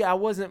it. Maybe I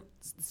wasn't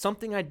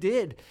something I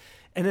did.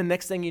 And the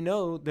next thing you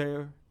know,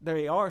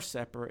 they are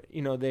separate.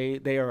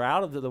 They are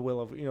out of the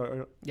will of,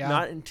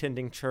 not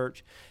attending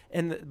church.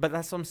 But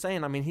that's what I'm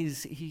saying.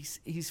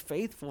 He's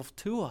faithful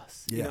to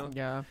us. Yeah.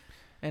 Yeah.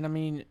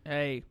 And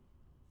hey,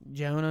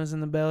 Jonah's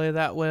in the belly of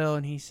that whale,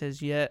 and he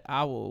says, yet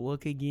I will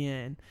look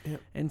again.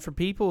 Yep. And for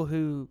people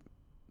who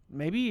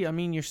maybe, you're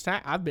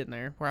I've been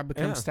there where I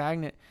become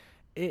stagnant.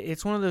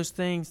 It's one of those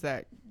things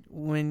that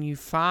when you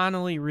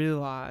finally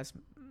realize,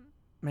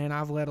 man,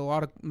 I've let a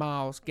lot of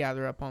miles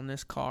gather up on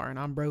this car, and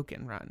I'm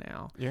broken right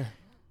now. Yeah.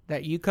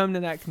 That you come to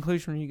that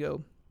conclusion where you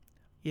go,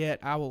 yet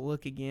I will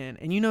look again.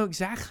 And you know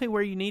exactly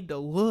where you need to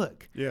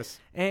look. Yes.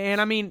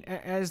 And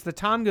as the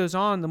time goes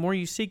on, the more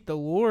you seek the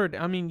Lord,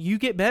 you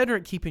get better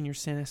at keeping your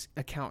sin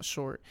account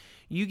short.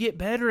 You get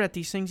better at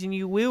these things, and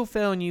you will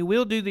fail, and you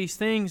will do these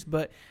things.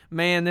 But,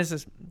 man,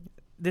 this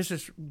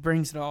just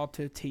brings it all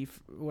to a T,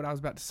 what I was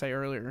about to say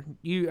earlier.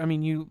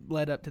 You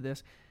led up to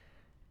this,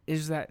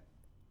 is that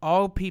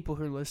all people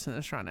who are listening to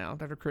this right now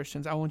that are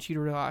Christians, I want you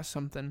to realize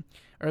something.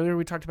 Earlier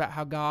we talked about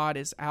how God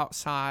is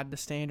outside the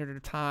standard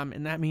of time,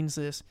 and that means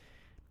this.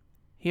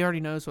 He already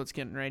knows what's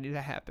getting ready to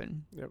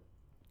happen. Yep.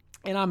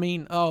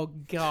 And oh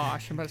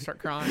gosh, I'm about to start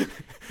crying.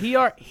 He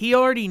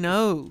already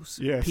knows,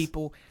 yes.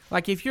 People.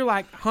 Like if you're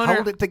like, Hunter,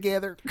 hold it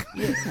together.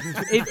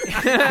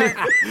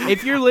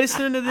 if you're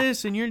listening to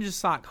this and you're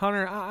just like,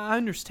 Hunter, I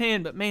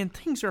understand, but man,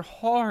 things are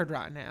hard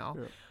right now.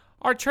 Yep.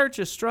 Our church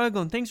is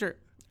struggling. Things are.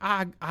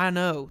 I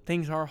know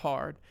things are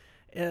hard.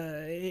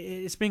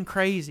 It's been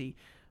crazy.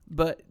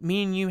 But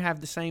me and you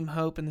have the same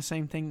hope and the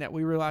same thing that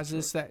we realize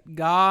is that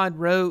God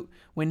wrote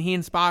when He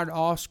inspired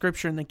all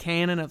Scripture and the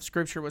canon of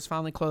Scripture was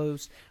finally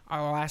closed.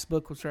 Our last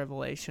book was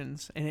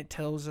Revelations, and it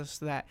tells us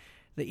that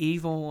the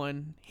evil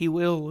one, he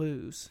will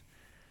lose.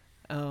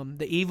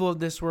 The evil of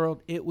this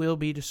world, it will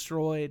be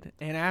destroyed.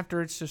 And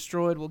after it's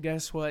destroyed, well,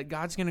 guess what?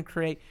 God's going to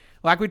create,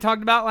 like we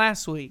talked about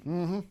last week,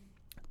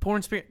 poor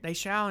in spirit, they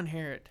shall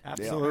inherit.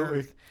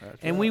 Absolutely.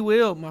 And we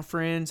will, my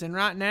friends. And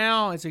right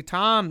now is a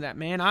time that,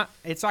 man,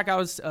 it's like I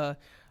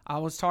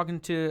was talking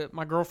to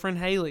my girlfriend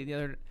Haley the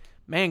other day.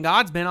 Man,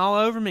 God's been all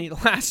over me the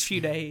last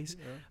few days.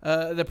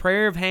 The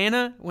prayer of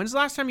Hannah. When's the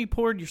last time you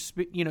poured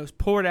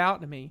poured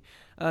out to me?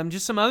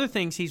 Just some other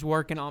things He's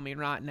working on me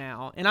right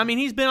now. And I mean,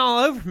 He's been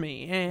all over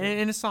me.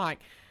 And it's like,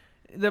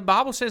 the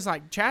Bible says,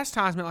 like,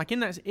 chastisement, like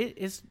in that,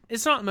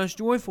 it's not the most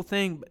joyful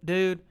thing, but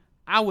dude,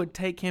 I would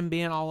take Him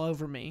being all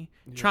over me,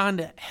 trying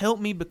to help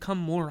me become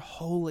more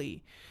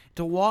holy,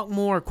 to walk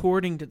more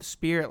according to the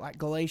Spirit, like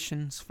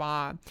Galatians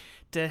 5,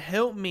 to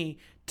help me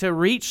to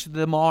reach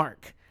the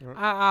mark.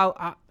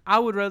 Right. I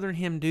would rather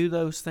Him do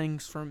those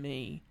things for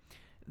me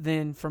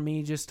than for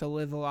me just to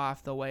live a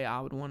life the way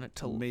I would want it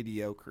to.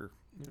 Mediocre.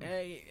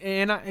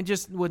 And I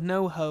just with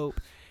no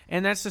hope.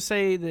 And that's to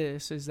say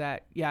this, is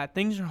that, yeah,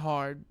 things are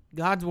hard.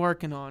 God's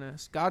working on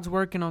us. God's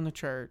working on the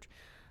church.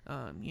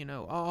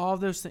 All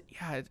those things,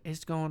 yeah,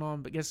 it's going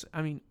on. But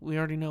we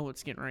already know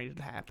what's getting ready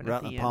to happen.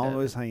 Right in the palm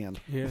of His hand.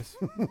 Yes.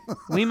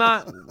 we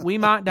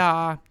might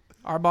die.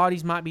 Our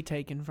bodies might be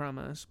taken from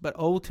us. But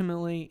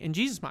ultimately, and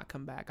Jesus might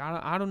come back.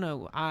 I don't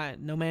know.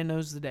 No man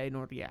knows the day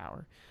nor the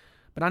hour.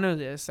 But I know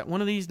this, that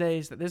one of these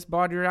days, that this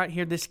body right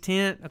here, this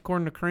tent,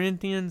 according to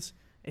Corinthians,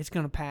 it's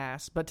going to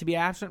pass. But to be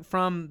absent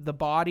from the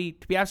body,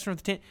 to be absent from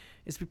the tent,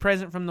 is to be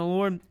present from the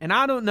Lord. And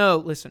I don't know,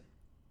 listen,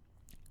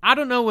 I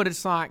don't know what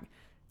it's like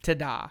to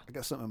die. I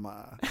got something in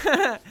my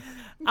eye.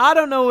 I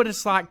don't know what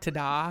it's like to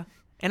die.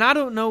 And I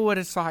don't know what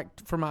it's like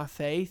for my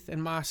faith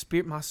and my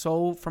spirit, my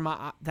soul, for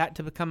that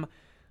to become.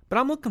 But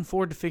I'm looking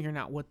forward to figuring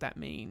out what that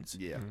means.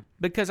 Yeah.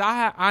 Because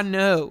I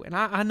know, and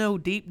I know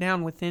deep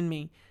down within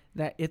me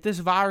that if this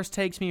virus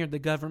takes me or the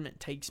government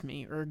takes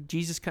me or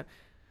Jesus comes,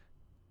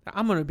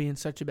 I'm going to be in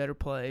such a better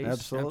place.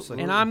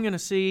 Absolutely. And I'm going to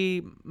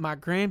see my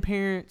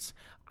grandparents.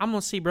 I'm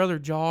going to see Brother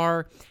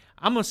Jar.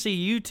 I'm going to see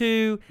you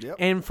two. Yep.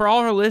 And for all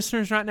our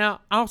listeners right now,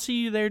 I'll see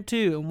you there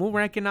too. And we'll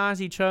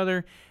recognize each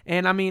other.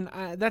 And I mean,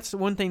 that's the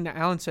one thing that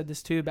Alan said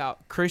this too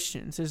about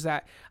Christians, is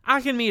that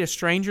I can meet a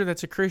stranger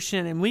that's a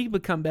Christian and we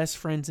become best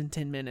friends in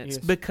 10 minutes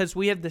because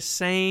we have the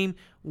same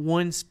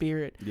one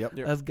Spirit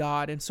of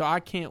God. And so I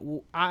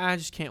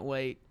just can't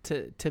wait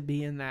to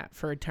be in that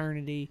for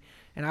eternity.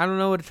 And I don't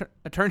know what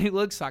eternity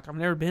looks like. I've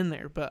never been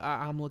there, but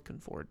I'm looking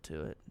forward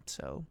to it.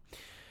 So,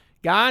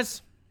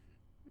 guys,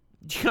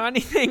 you got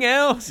anything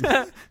else?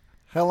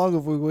 How long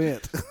have we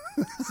went?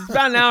 It's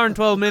about an hour and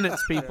 12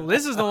 minutes, people.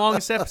 This is the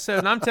longest episode,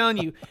 and I'm telling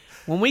you,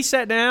 when we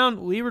sat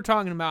down, we were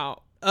talking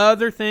about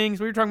other things.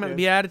 We were talking about the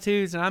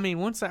Beatitudes, and I mean,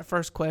 once that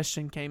first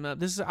question came up,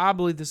 I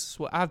believe this is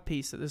what I have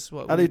peace that this is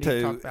what we need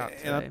to talk about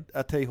today. And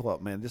I tell you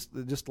what, man,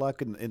 just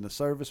like in the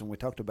service when we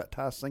talked about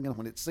Ty singing,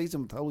 when it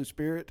seasoned with the Holy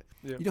Spirit,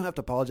 you don't have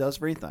to apologize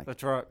for anything.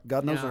 That's right.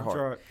 God knows their heart.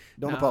 That's right.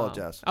 Don't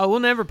apologize. Oh,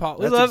 we'll never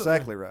apologize. That's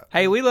exactly right.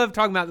 Hey, we love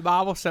talking about the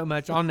Bible so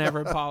much. I'll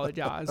never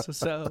apologize.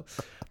 So,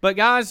 but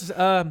guys,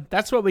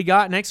 that's what we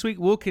got. Next week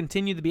we'll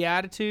continue the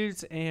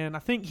Beatitudes, and I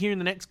think here in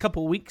the next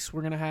couple of weeks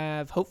we're going to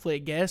have hopefully a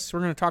guest. We're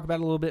going to talk about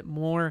it a little bit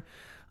more.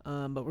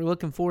 But we're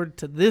looking forward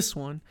to this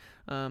one.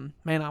 Man,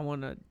 I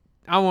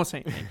won't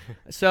say anything.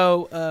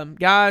 So,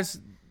 guys,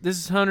 this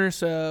is Hunter.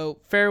 So,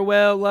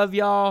 farewell. Love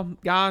y'all.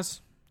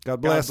 Guys. God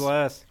bless. God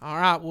bless. All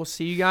right. We'll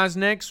see you guys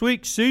next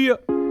week. See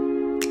ya.